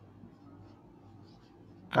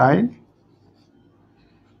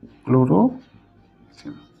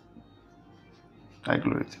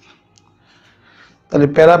 ট্রাইক্লোরোইথেন। তাহলে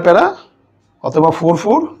প্যারা প্যারা অথবা 4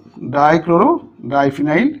 4 ডাইক্লোরো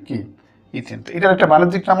ডাইফিনাইল কি ইথেন। তো এটার একটা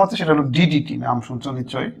বাণিজ্যিক নাম আছে, সেটা হলো ডিডিটি। নাম শুনছো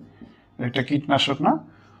নিশ্চয়ই, একটা কীটনাশক না?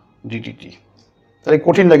 ডিডিটি। তাহলে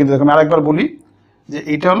কঠিন লাগে, দেখো আমি আরেকবার বলি যে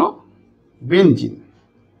এটা হলো বেনজিন,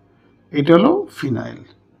 এটা হলো ফিনাইল,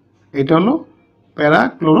 এটা হলো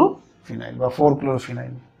প্যারাক্লোরোফিনাইল বা 4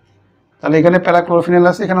 ক্লোরোফিনাইল। তাহলে এখানে প্যারাক্লোরোফিনাইল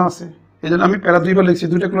আছে, এখানে আছে, এই জন্য আমি প্যারা দুইবার লিখছি,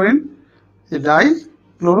 দুইটা ক্লোরিন, যে ডাই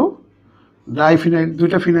ক্লোরো ডাইফিনাইল,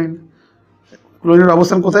 দুইটা ফিনাইল। ক্লোরিনের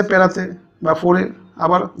অবস্থান কোথায়? প্যারাতে বা 4-এ।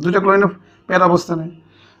 আবার দুইটা ক্লোরিনের প্যারা অবস্থানে।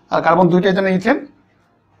 আর কার্বন দুইটার জন্য ইথেন,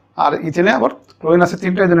 আর ইথেনে আবার ক্লোরিন আছে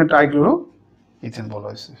 3টার জন্য ট্রাইক্লোরো ইথেন বলা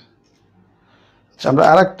হয়েছে। আচ্ছা আমরা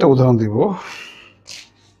আর একটা উদাহরণ দিব।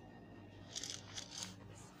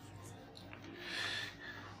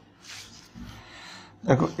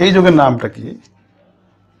 দেখো এই যৌগের নামটা কি,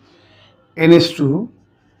 NH2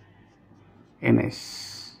 NH।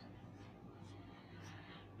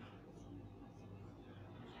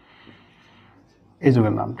 এই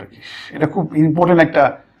যৌগের নামটা কি? এটা খুব ইম্পর্টেন্ট একটা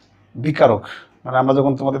বিকারক। মানে আমরা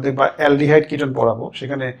যখন তোমাদের দেখবা অ্যালডিহাইড কিটোন পড়াবো,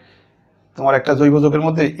 সেখানে তোমার একটা জৈব যৌগের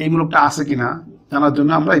মধ্যে এই মূলকটা আছে কিনা জানার জন্য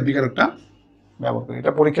আমরা এই বিকারকটা ব্যবহার করি।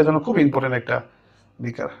 এটা পরীক্ষার জন্য খুব ইম্পর্টেন্ট একটা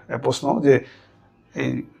প্রশ্ন, যে এই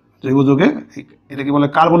জৈব যৌগে এটাকে বলে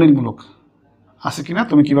কার্বনিল মূলক আছে কিনা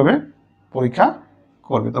তুমি কিভাবে পরীক্ষা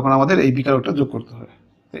করবে, তখন আমাদের এই বিকারকটা যোগ করতে হবে।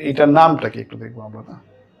 তো এইটার নামটা কি একটু দেখবো আমরা, না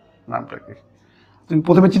নামটা কি? তুমি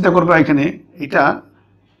প্রথমে চিন্তা করবা এখানে, এটা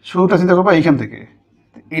শুরুটা চিন্তা করবা এইখান থেকে,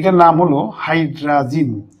 এটার নাম হলো হাইড্রাজিন।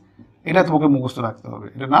 এটা তোমাকে মুখস্থ রাখতে হবে,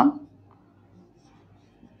 এটার নাম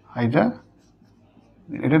এটা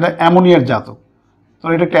অ্যামোনিয়ার জাতক। তো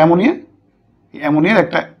এটা একটা অ্যামোনিয়া, অ্যামোনিয়ার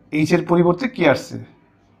একটা এইচের পরিবর্তে কি আসছে,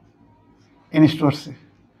 NH2 আসছে,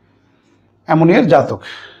 অ্যামোনিয়ার জাতক।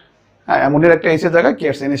 হ্যাঁ, অ্যামোনিয়ার একটা এইচের জায়গায় কি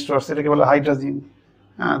আসছে, NH2 আসছে, এটাকে বলে হাইড্রাজিন।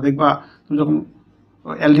 হ্যাঁ, দেখবা তুমি যখন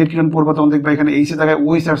অ্যালডিহাইড কিটোন পড়বা তখন দেখবা এখানে এইচের জায়গায়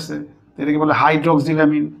ওইচ আসছে, এটাকে বলে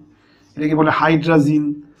হাইড্রক্সিলামিন, এটাকে বলে হাইড্রাজিন,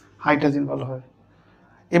 হাইড্রাজিন বলা হয়।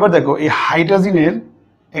 এবার দেখো এই হাইড্রাজিনের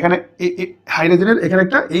এখানে এখানে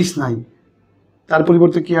একটা এইচ নাই, তার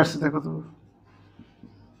পরিবর্তে কি আসছে দেখো তো,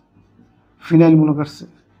 ফিনাইল মূলক আসছে।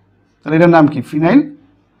 তাহলে এটার নাম কি, ফিনাইল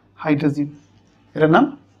হাইড্রাজিন। এটার নাম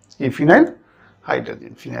এই ফিনাইল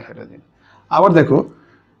হাইড্রাজিন, ফিনাইল হাইড্রাজিন। আবার দেখো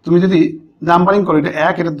তুমি যদি নাম্বারিং করো, এটা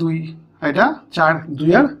 1, এটা 2, এটা 4, 2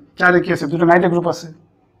 আর 4 কি আছে, দুটো নাইট্রো গ্রুপ আছে।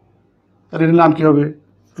 তাহলে এটার নাম কি হবে,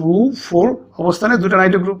 2, 4 অবস্থানে দুটো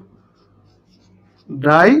নাইট্রো গ্রুপ,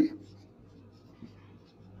 ডাই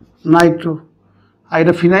নাইট্রো। আর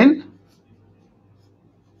এটা ফিনাইল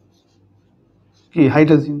কি,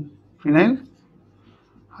 হাইড্রাজিন, ফিনাইল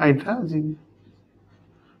হাইড্রাজিন,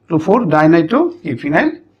 2, 4 ডাইনাইট্রো কি, ফিনাইল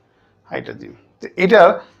হাইড্রাজিন। তো এটা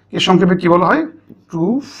এর সংক্ষেপে কি বলা হয়, 2,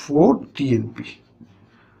 4 DNP।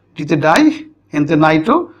 ডিতে ডাই, এনতে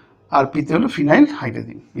নাইট্রো, আর পিতে হলো ফিনাইল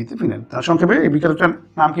হাইড্রাজিন, পিতে ফিনাইল। তার সংক্ষেপে এই বিকারকটার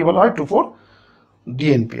নাম কি বলা হয়, 2, 4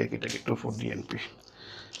 DNP। এটাকে 2, 4 DNP।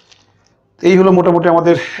 এই হলো মোটামুটি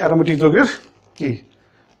আমাদের অ্যারোমেটিক যৌগের কি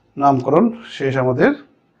নামকরণ শেষ আমাদের।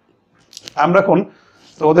 আমরা এখন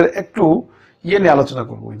তোমাদের একটু নিয়ে আলোচনা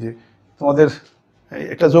করবো, যে তোমাদের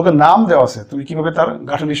একটা যৌগের নাম দেওয়া আছে, তুমি কিভাবে তার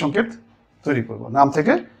গাঠনিক সংকেত তৈরি করবো, নাম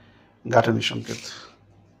থেকে গাঠনিক সংকেত।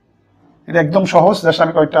 এটা একদম সহজ, জাস্ট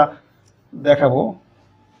আমি কয়েকটা দেখাবো।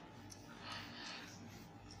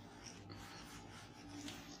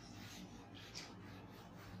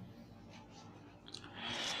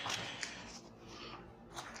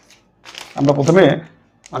 আমরা প্রথমে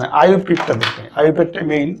মানে আইউপিকটা দেখি, আইউপিকটা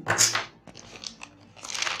মেইন।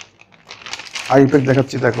 আইউপিক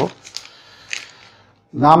দেখাচ্ছি, দেখো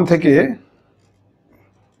নাম থেকে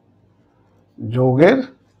যৌগের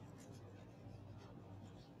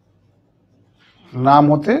নাম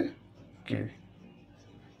হতে কি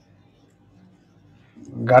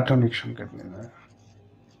গাঠনিক সংকেত নির্ণয়,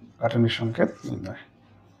 গাঠনিক সংকেত নির্ণয়।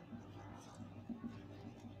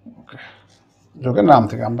 ওকে, যৌগের নাম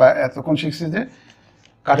থেকে আমরা এতক্ষণ শিখছি যে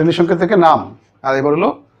গাঠনিক সংকেত থেকে নাম, আর এবার হলো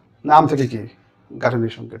নাম থেকে কি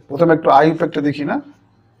গাঠনিক সংকেত। প্রথমে একটু আইউপিকটা দেখি, না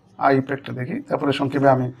আইউপিকটা দেখি, তারপরে সংক্ষেপে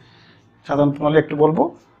আমি সাধারণ প্রণালী একটু বলবো,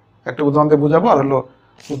 একটা উদাহরণ দিয়ে বোঝাবো, আর হলো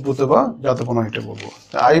উদ্ভূত বা জাত প্রণালীটা বলবো।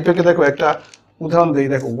 আইউপিকে দেখো একটা উদাহরণ দিই,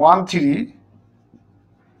 দেখো 1,3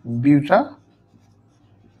 বিউটা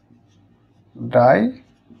ডাই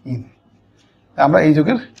ইন। আমরা এই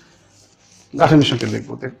যৌগের গাঠনিক সংকেত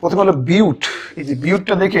দেখবো। প্রথমে হলো বিউট। এই যে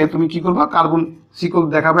বিউটটা দেখে তুমি কি করবা, কার্বন সিকল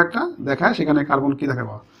দেখাবে, একটা দেখায় সেখানে কার্বন কি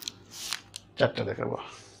দেখাবো, 4টা দেখাবো।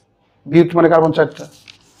 বিউট মানে কার্বন 4টা।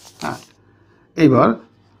 হ্যাঁ, এইবার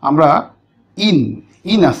আমরা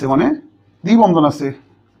ইন আছে মানে দ্বিবন্ধন আছে,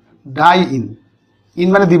 ডাই ইন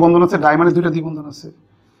মানে দ্বিবন্ধন আছে, ডাই মানে 2টা দ্বিবন্ধন আছে।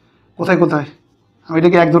 কোথায় কোথায়, আমি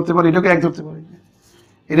এটাকে 1 ধরতে পারি, এটাকে 1 ধরতে পারি।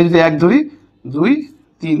 এটা যদি 1 ধরি, 2,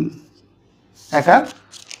 3, 1 আর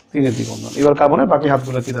 3 দ্বিবন্ধন। এবার কার্বনের বাকি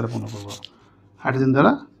হাতগুলো কি দ্বারা পূর্ণ করবো, হাইড্রোজেন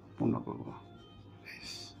দ্বারা পূর্ণ করবো,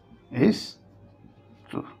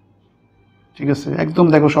 H2। ঠিক আছে, একদম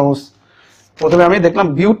দেখো সহজ। প্রথমে আমি দেখলাম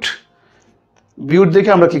বিউট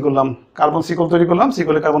দেখে আমরা কি করলাম, কার্বন সিকল তৈরি করলাম,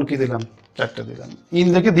 সিকলে কার্বন কি দিলাম, 4টা দিলাম। ইন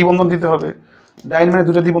দেখে দ্বিবন্ধন দিতে হবে, ডাইন মানে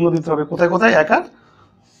 2টা দ্বিবন্ধন দিতে হবে। কোথায় কোথায়, 1 আর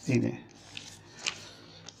 3-এ।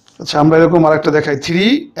 আচ্ছা, আমরা এরকম আর একটা দেখাই, 3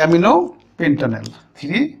 অ্যামিনো পেন্টানেল,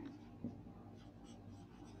 3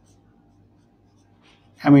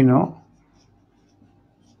 অ্যামিনো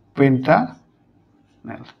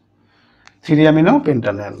পেন্টানেল, 3 অ্যামিনো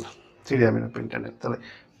পেন্টানেল, 3 অ্যামিনো পেন্টানেল। তাহলে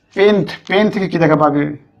পেন্ট থেকে কি দেখাবো আগে,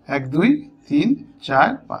 1, 2, 3, 4,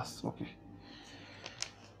 5। ওকে,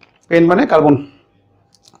 পেন মানে কার্বন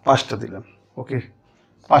 5টা দিলাম, ওকে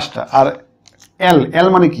 5টা। আর এল, এল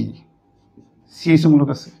মানে কি, সিএইচও মূলক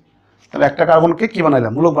আছে, তাহলে একটা কার্বনকে কি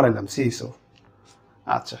বানাইলাম, মূলক বানাইলাম সিএইচও।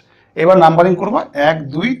 আচ্ছা, এবার নাম্বারিং করবো, 1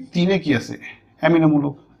 2 3-এ কি আছে, অ্যামিনো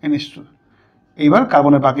মূলক NH2। এইবার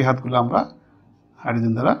কার্বনের বাকি হাতগুলো আমরা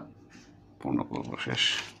হাইড্রোজেন দ্বারা পূর্ণ করবো, শেষ।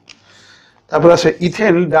 তারপর আছে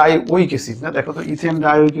ইথেন ডাইওইক অ্যাসিড, না দেখো তো, ইথেন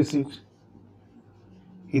ডাইওইক অ্যাসিড,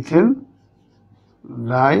 ইথেন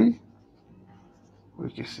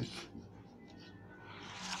ডাইওইক অ্যাসিড।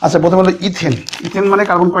 আচ্ছা, প্রথমে হলো ইথেন, ইথেন মানে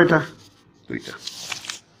কার্বন কয়টা, 2টা।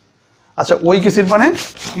 আচ্ছা, ওইক অ্যাসিড মানে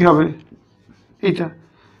কি হবে, এইটা।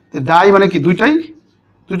 ডাই মানে কি,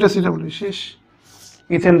 দুইটা সিটা বলি, শেষ।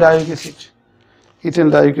 Ethane ডাইওইক acid, ethane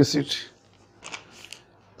ডাইওইক acid.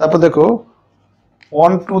 তারপর দেখো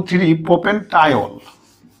 1 2 3 প্রোপেন টাইল,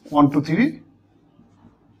 1 2 3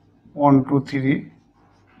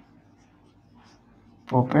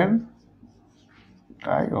 প্রোপেন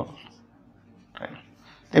টাইল।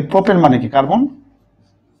 এই প্রোপেন মানে কি, কার্বন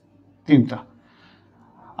 3টা।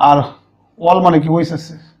 আর অল মানে কি, ওইস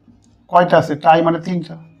আছে, কয়টা আছে, টাই মানে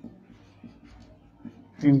 3টা।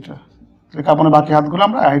 কার্বনের বাকি হাতগুলো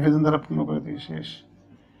আমরা হাইড্রোজেন দ্বারা পূর্ণ করে দিই, শেষ।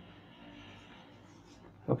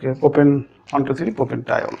 ওকে, প্রোপেন 1 2 3 প্রোপেন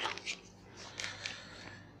টাইল।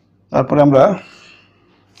 তারপরে আমরা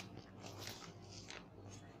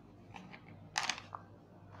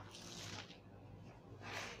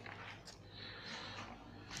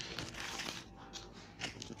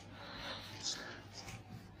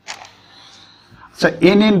আচ্ছা,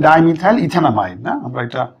 NN ডাইমিথাইল ইথানামাইড, না আমরা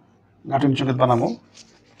এটা গাঠনিক সংকেত বানাবো,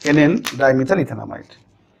 NN ডাইমিথাইল ইথানামাইড,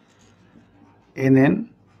 NN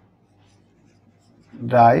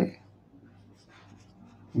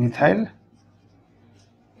ডাইমিথাইল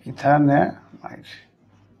ইথানামাইড,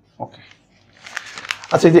 ওকে।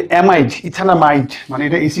 আচ্ছা, এই যে অ্যামাইড, ইথানামাইড মানে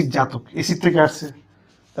এটা এসিড জাতক, এসিড থেকে আসছে,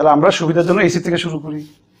 তাহলে আমরা সুবিধার জন্য এসিড থেকে শুরু করি।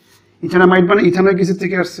 ইথানামাইড মানে ইথানোয়িক অ্যাসিড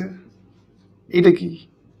থেকে আসছে, এটা কি,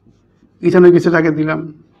 ইথানোয়িক অ্যাসিড আগে দিলাম।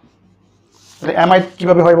 তাহলে অ্যামাইড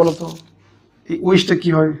কিভাবে হয় বলো তো, এই ওইসটা কি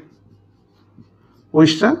হয়,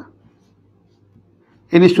 ওইসটা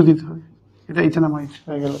NH2 দিতে হয়, এটা ইথানামাইড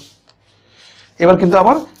হয়ে গেল। এবার কিন্তু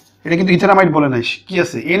আবার এটা কিন্তু ইথানামাইড বলে নাই, কি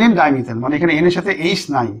আছে, NN ডাইমিথাইল, মানে এখানে N এর সাথে H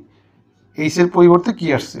নাই, H এর পরিবর্তে কি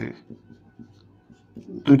আসছে,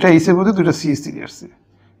 2টা H এর মধ্যে 2টা CH3 আসছে,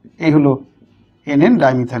 এই হলো NN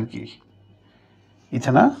ডাইমিথাইল কি,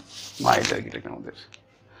 ইথানামাইড আর কি এটা আমাদের।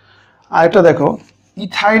 আর এটা দেখো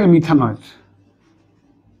ইথাইল মিথানয়েড,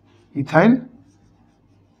 ইথাইল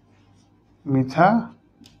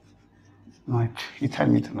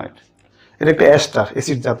মিথানয়েড, এটা একটা অ্যাস্টার,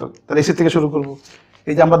 অ্যাসিড জাতক, তাহলে এসিড থেকে শুরু করবো।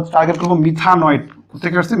 এই যে আমরা টার্গেট করবো মিথানয়েড,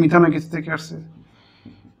 কোথেকে আসছে, মিথানয়েড অ্যাসিড থেকে আসছে,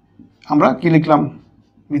 আমরা কি লিখলাম,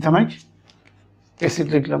 মিথানয়েড অ্যাসিড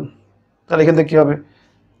লিখলাম। তাহলে এখান থেকে কি হবে,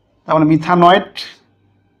 তার মানে মিথানয়েড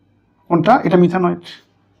কোনটা, এটা মিথানয়েড,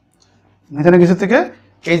 মিথানয়েড অ্যাসিড থেকে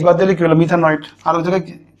H বাদ দিলে কি হলো, মিথানয়েড। আর ওই জায়গায়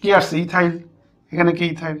কি আসছে, ইথাইল, এখানে কি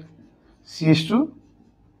ইথাইল, CH2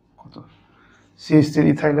 কত, CH3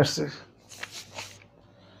 ইথাইল আসছে।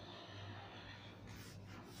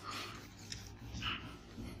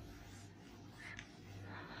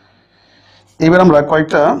 এবার আমরা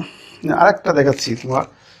কয়েকটা আরেকটা দেখাচ্ছি তোমার,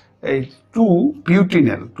 এই 2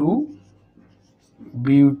 বিউটিনেল,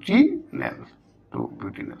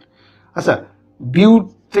 আচ্ছা, বিউট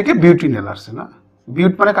থেকে বিউটিনেল আসছে, না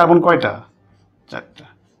বিউট মানে কার্বন কয়টা, 4টা,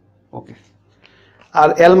 ওকে। আর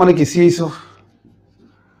এল মানে কি, CHO।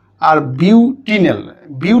 আর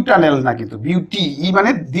বিউটানেল না, কিন্তু বিউটি, ই মানে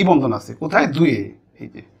দ্বিবন্ধন আছে কোথায়, 2-এ, এই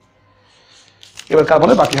যে। এবার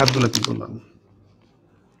কার্বনের বাকি হাতগুলো কি করলাম,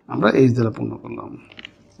 আমরা H দ্বারা পূর্ণ করলাম,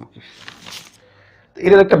 ওকে।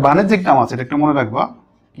 এটার একটা বাণিজ্যিক নাম আছে, এটা একটু মনে রাখবা,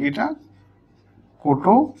 কি এটা,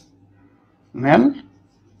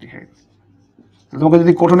 কোটোনেলডিহাইড। তোমাকে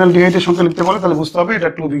যদি কোটোনেলডিহাইডের সংখ্যা লিখতে বলে তাহলে বুঝতে হবে এটা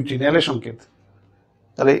 2 বিউটিনেলের সংকেত,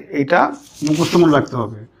 তাহলে এইটা মুখস্থ মনে রাখতে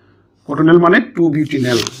হবে, কোটোনেল মানে 2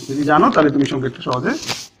 বিউটিনেল, যদি জানো তাহলে তুমি সংকেতটা সহজে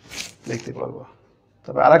লিখতে পারবা।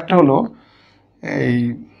 তবে আরেকটা হলো এই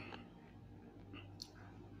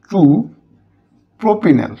 2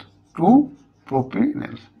 প্রোপিনেল,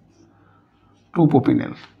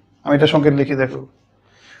 আমি এটা সংকেত লিখে দেখো,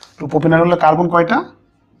 2 প্রোপিনেল হলে কার্বন কয়টা,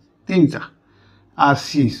 3টা, আর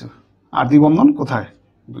CHO, আর দ্বিবন্ধন কোথায়,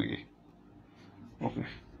 2-এ, ওকে।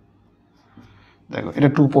 দেখো এটা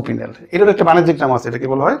 2 প্রোপিনেল, এটার একটা বাণিজ্যিক নাম আছে, এটাকে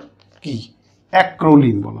বলা হয় কি,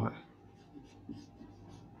 অ্যাক্রোলিন বলা হয়,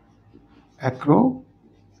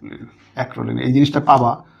 অ্যাক্রোলিন। এই জিনিসটা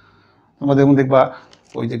পাবা তোমরা, যেমন দেখবা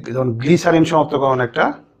ওই যে যখন গ্লিসারিন শনাক্তকরণ একটা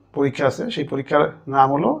পরীক্ষা আছে, সেই পরীক্ষার নাম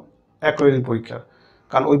হলো অ্যাক্রোলিন পরীক্ষা,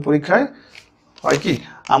 কারণ ওই পরীক্ষায় হয় কি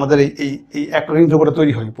আমাদের এই অ্যাক্রোনিম যৌগটা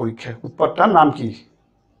তৈরি হয় পরীক্ষায়, উৎপাদটার নাম কি,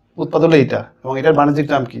 উৎপাদ হলো এইটা এবং এটার বাণিজ্যিক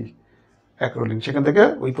নাম কি অ্যাক্রোনিম, সেখান থেকে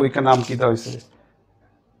ওই পরীক্ষার নাম কি দেওয়া হয়েছে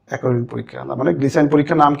অ্যাক্রোনিম পরীক্ষা, মানে গ্লিসারিন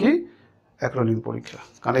পরীক্ষার নাম কি অ্যাক্রোনিম পরীক্ষা,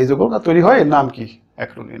 কারণ এই যৌগটা তৈরি হয় এর নাম কি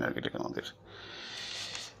অ্যাক্রোনিম আর কি আমাদের।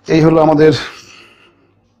 এই হলো আমাদের।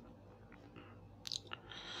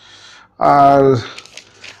 আর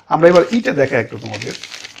আমরা এবার এইটা দেখা একটু তোমাদের,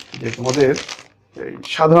 যে তোমাদের এই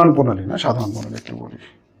সাধারণ প্রণালী না, সাধারণ প্রণালী একটু বলি।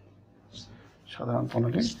 সাধারণ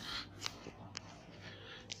প্রণালী,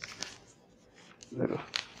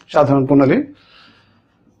 সাধারণ প্রণালী,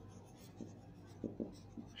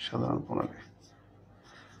 সাধারণ প্রণালী।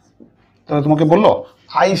 তাহলে তোমাকে বললো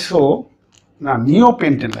আইসো না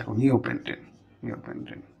নিওপেন্টেন, দেখো নিওপেন্টেন,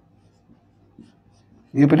 নিওপেন্টেন,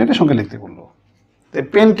 নিওপেন্টেনের সঙ্গে লিখতে বললো।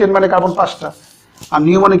 পেন্টেন মানে কার্বন 5টা, আর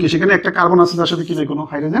নিও মানে কি, সেখানে একটা কার্বন আছে তার সাথে কি নেই, কোনো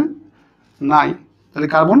হাইড্রোজেন নাই, তাহলে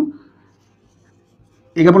কার্বন,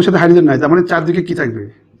 এই কার্বনের সাথে হাইড্রোজেন নাই, তার মানে চারদিকে কি থাকবে,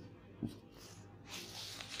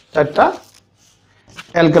 4টা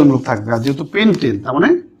অ্যালকাইল মূলক থাকবে। আর যেহেতু পেন্টেন তার মানে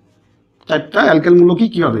 4টা অ্যালকাইল মূলকই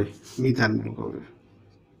কি হবে, মিথাইল মূলক হবে।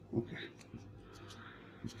 ওকে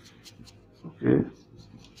ওকে।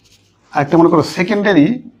 আরেকটা মনে করো secondary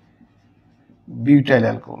butyl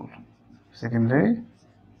alcohol, secondary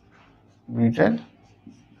butyl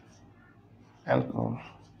alcohol,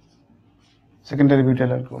 secondary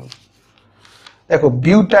butyl alcohol. দেখো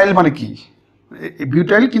বিউটাইল মানে কি,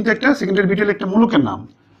 বিউটাইল কিন্তু একটা সেকেন্ডারি বিউটাইল একটা মূলকের নাম,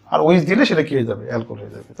 আর ওইস দিলে সেটা কি হয়ে যাবে, অ্যালকোহল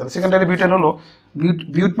হয়ে যাবে। তাহলে সেকেন্ডারি বিউটাইল হলো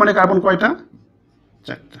বিউট মানে কার্বন কয়টা,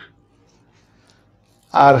 4টা।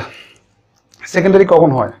 আর সেকেন্ডারি কখন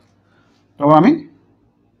হয়, তখন আমি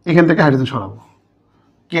এখান থেকে হাইড্রোজেন সরাবো,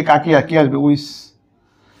 কে কাকে কি আসবে, উইস।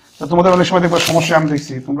 তা তোমাদের অনেক সময় দেখবো সমস্যা আমি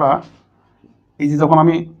দেখছি, তোমরা এই যে যখন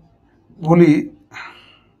আমি বলি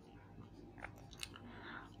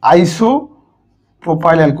আইসো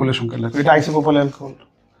প্রোপাইল অ্যালকোহলের সংখ্যা লেখো, এটা আইসো প্রোপাইল অ্যালকোহল,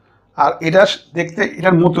 আর এটা দেখতে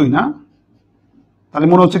এটার মতোই না, তাহলে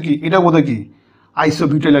মনে হচ্ছে কি এটা বোধহয় কি আইসো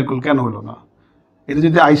বিউটাইল অ্যালকোহল, কেন হলো না, এটা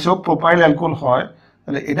যদি আইসো প্রোপাইল অ্যালকোহল হয়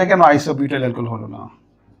তাহলে এটা কেন আইসো বিউটাইল অ্যালকোহল হলো না,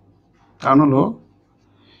 কারণ হলো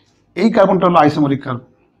এই কার্বনটা হলো আইসোমারিক কার্বন,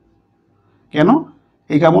 কেন,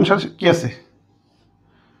 এই কার্বনের সাথে কি আছে,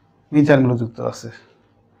 মিথাইল মূলক যুক্ত আছে,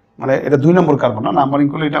 মানে এটা 2 নম্বর কার্বন না, নাম্বারিং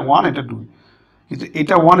করলে এটা 1 এটা 2, কিন্তু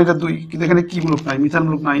এটা 1 এটা 2, কিন্তু এখানে কি মূলক নাই, মিথাইল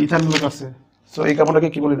মূলক নাই, ইথাইল মূলক আছে। সো এই কার্বনটাকে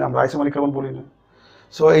কি বলি না আমরা, আইসোমারিক কার্বন বলি না।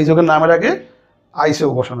 সো এই যৌগের নামের আগে আইসো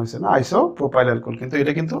বসানো হয়েছে না, আইসো প্রোপাইল অ্যালকোহল, কিন্তু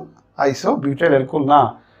এটা কিন্তু আইসো বিউটাইল অ্যালকোহল না,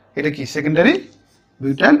 এটা কি সেকেন্ডারি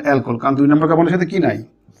বিউটাইল অ্যালকোহল, কারণ 2 নম্বর কার্বনের সাথে কি নাই,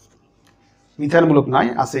 মিথাইল মূলক নাই,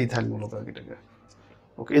 আছে ইথাইল মূলক আর এটাকে।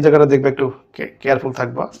 ওকে, এই জায়গাটা দেখবে একটু কেয়ারফুল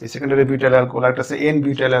থাকবা। এই সেকেন্ডারি বিউটাইল অ্যালকোহল, একটা আছে এন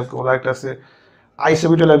বিউটাইল অ্যালকোহল, একটা আছে আইসো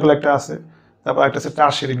বিউটাইল অ্যালকোহল, একটা আছে, তারপর একটা আছে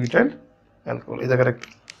টারশিয়ারি বিউটাইল অ্যালকোহল, এই জায়গাটা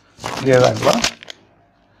ক্লিয়ার রাখবা।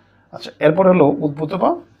 আচ্ছা, এরপর হলো উদ্ভূত বা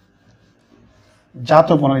জাত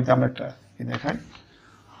প্রণালীতে আমরা একটা কি দেখাই,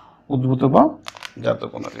 উদ্ভূত বা জাত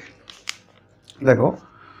প্রণালী। দেখো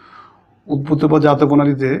উদ্ভূত বা জাত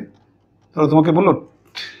প্রণালীতে ধরো তোমাকে বললো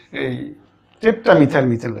এই টেট্রা মিথাইল,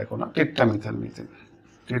 মিথেন দেখো না, tetra methyl methane,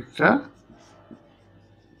 tetra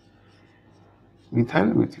methyl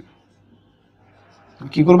methane,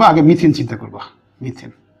 কি করবা, আগে মিথেন চিন্তা করবা,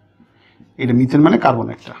 মিথেন, এটা মিথেন মানে কার্বন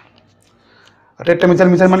একটা, আর টেট্রা মিথাইল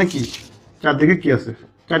মিথাইল মানে কি, চারদিকে কি আছে,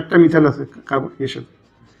 4টা মিথাইল আছে কার্বন এর সাথে,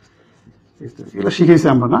 এগুলো শিখেছি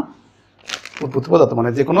আমরা না। উদ্ভূত পদার্থ মানে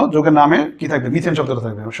যে কোনো যৌগের নামে কি থাকবে, মিথেন শব্দটা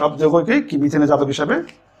থাকবে, সব যৌগকে কি মিথেনের জাতক হিসাবে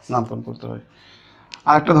নামকরণ করতে হয়।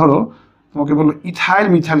 আর একটা ধরো তোমাকে বললো ethyl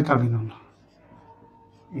methyl carbinol,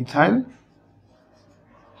 ethyl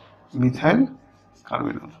methyl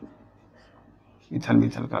carbinol, ethyl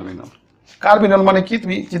methyl carbinol, carbinol মানে কি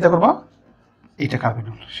তুমি চিন্তা করবা, এইটা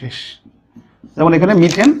কার্বিনল শেষ। যেমন এখানে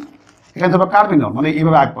মিথেন, এখানে ধরবা কার্বিনল মানে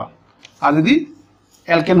এইভাবে আঁকবা, আর যদি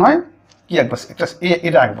অ্যালকেন হয় কি আঁকবা, একটা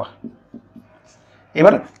এটা আঁকবা।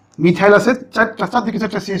 এবার মিথাইল আছে চারদিকে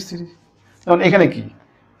 4টা CH3, যেমন এখানে কি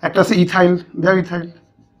একটা আছে ইথাইল, দেও ইথাইল,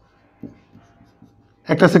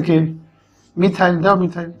 একটা আছে কে মিথাইল, দেও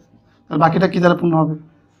মিথাইল, আর বাকিটা কি দ্বারা পূর্ণ হবে,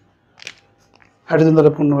 হাইড্রোজেন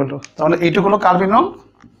দ্বারা পূর্ণ হলো। তাহলে এইটুকু হলো কার্বিনল,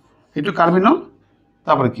 এইটুকু কার্বিনল,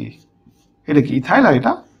 তারপরে কি এটা কি ইথাইল, আর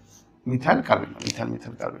এটা methyl carbinol, ethyl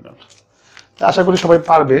methyl carbinol. তা আশা করি সবাই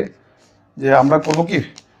পারবে। যে আমরা করবো কি,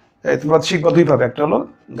 তোমরা শিখবা 2 ভাবে, একটা হলো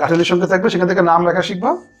গাঠনিক সংখ্যা থাকবে সেখান থেকে নাম লেখা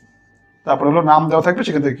শিখবা, তারপরে হলো নাম দেওয়া থাকবে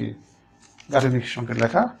সেখান থেকে কি গাঠনিক সংখ্যা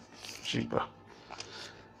লেখা শিখবা।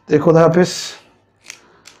 তো খোদা হাফেজ।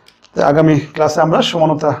 আগামী ক্লাসে আমরা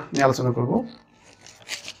সমানতা নিয়ে আলোচনা করব।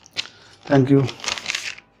 Thank you.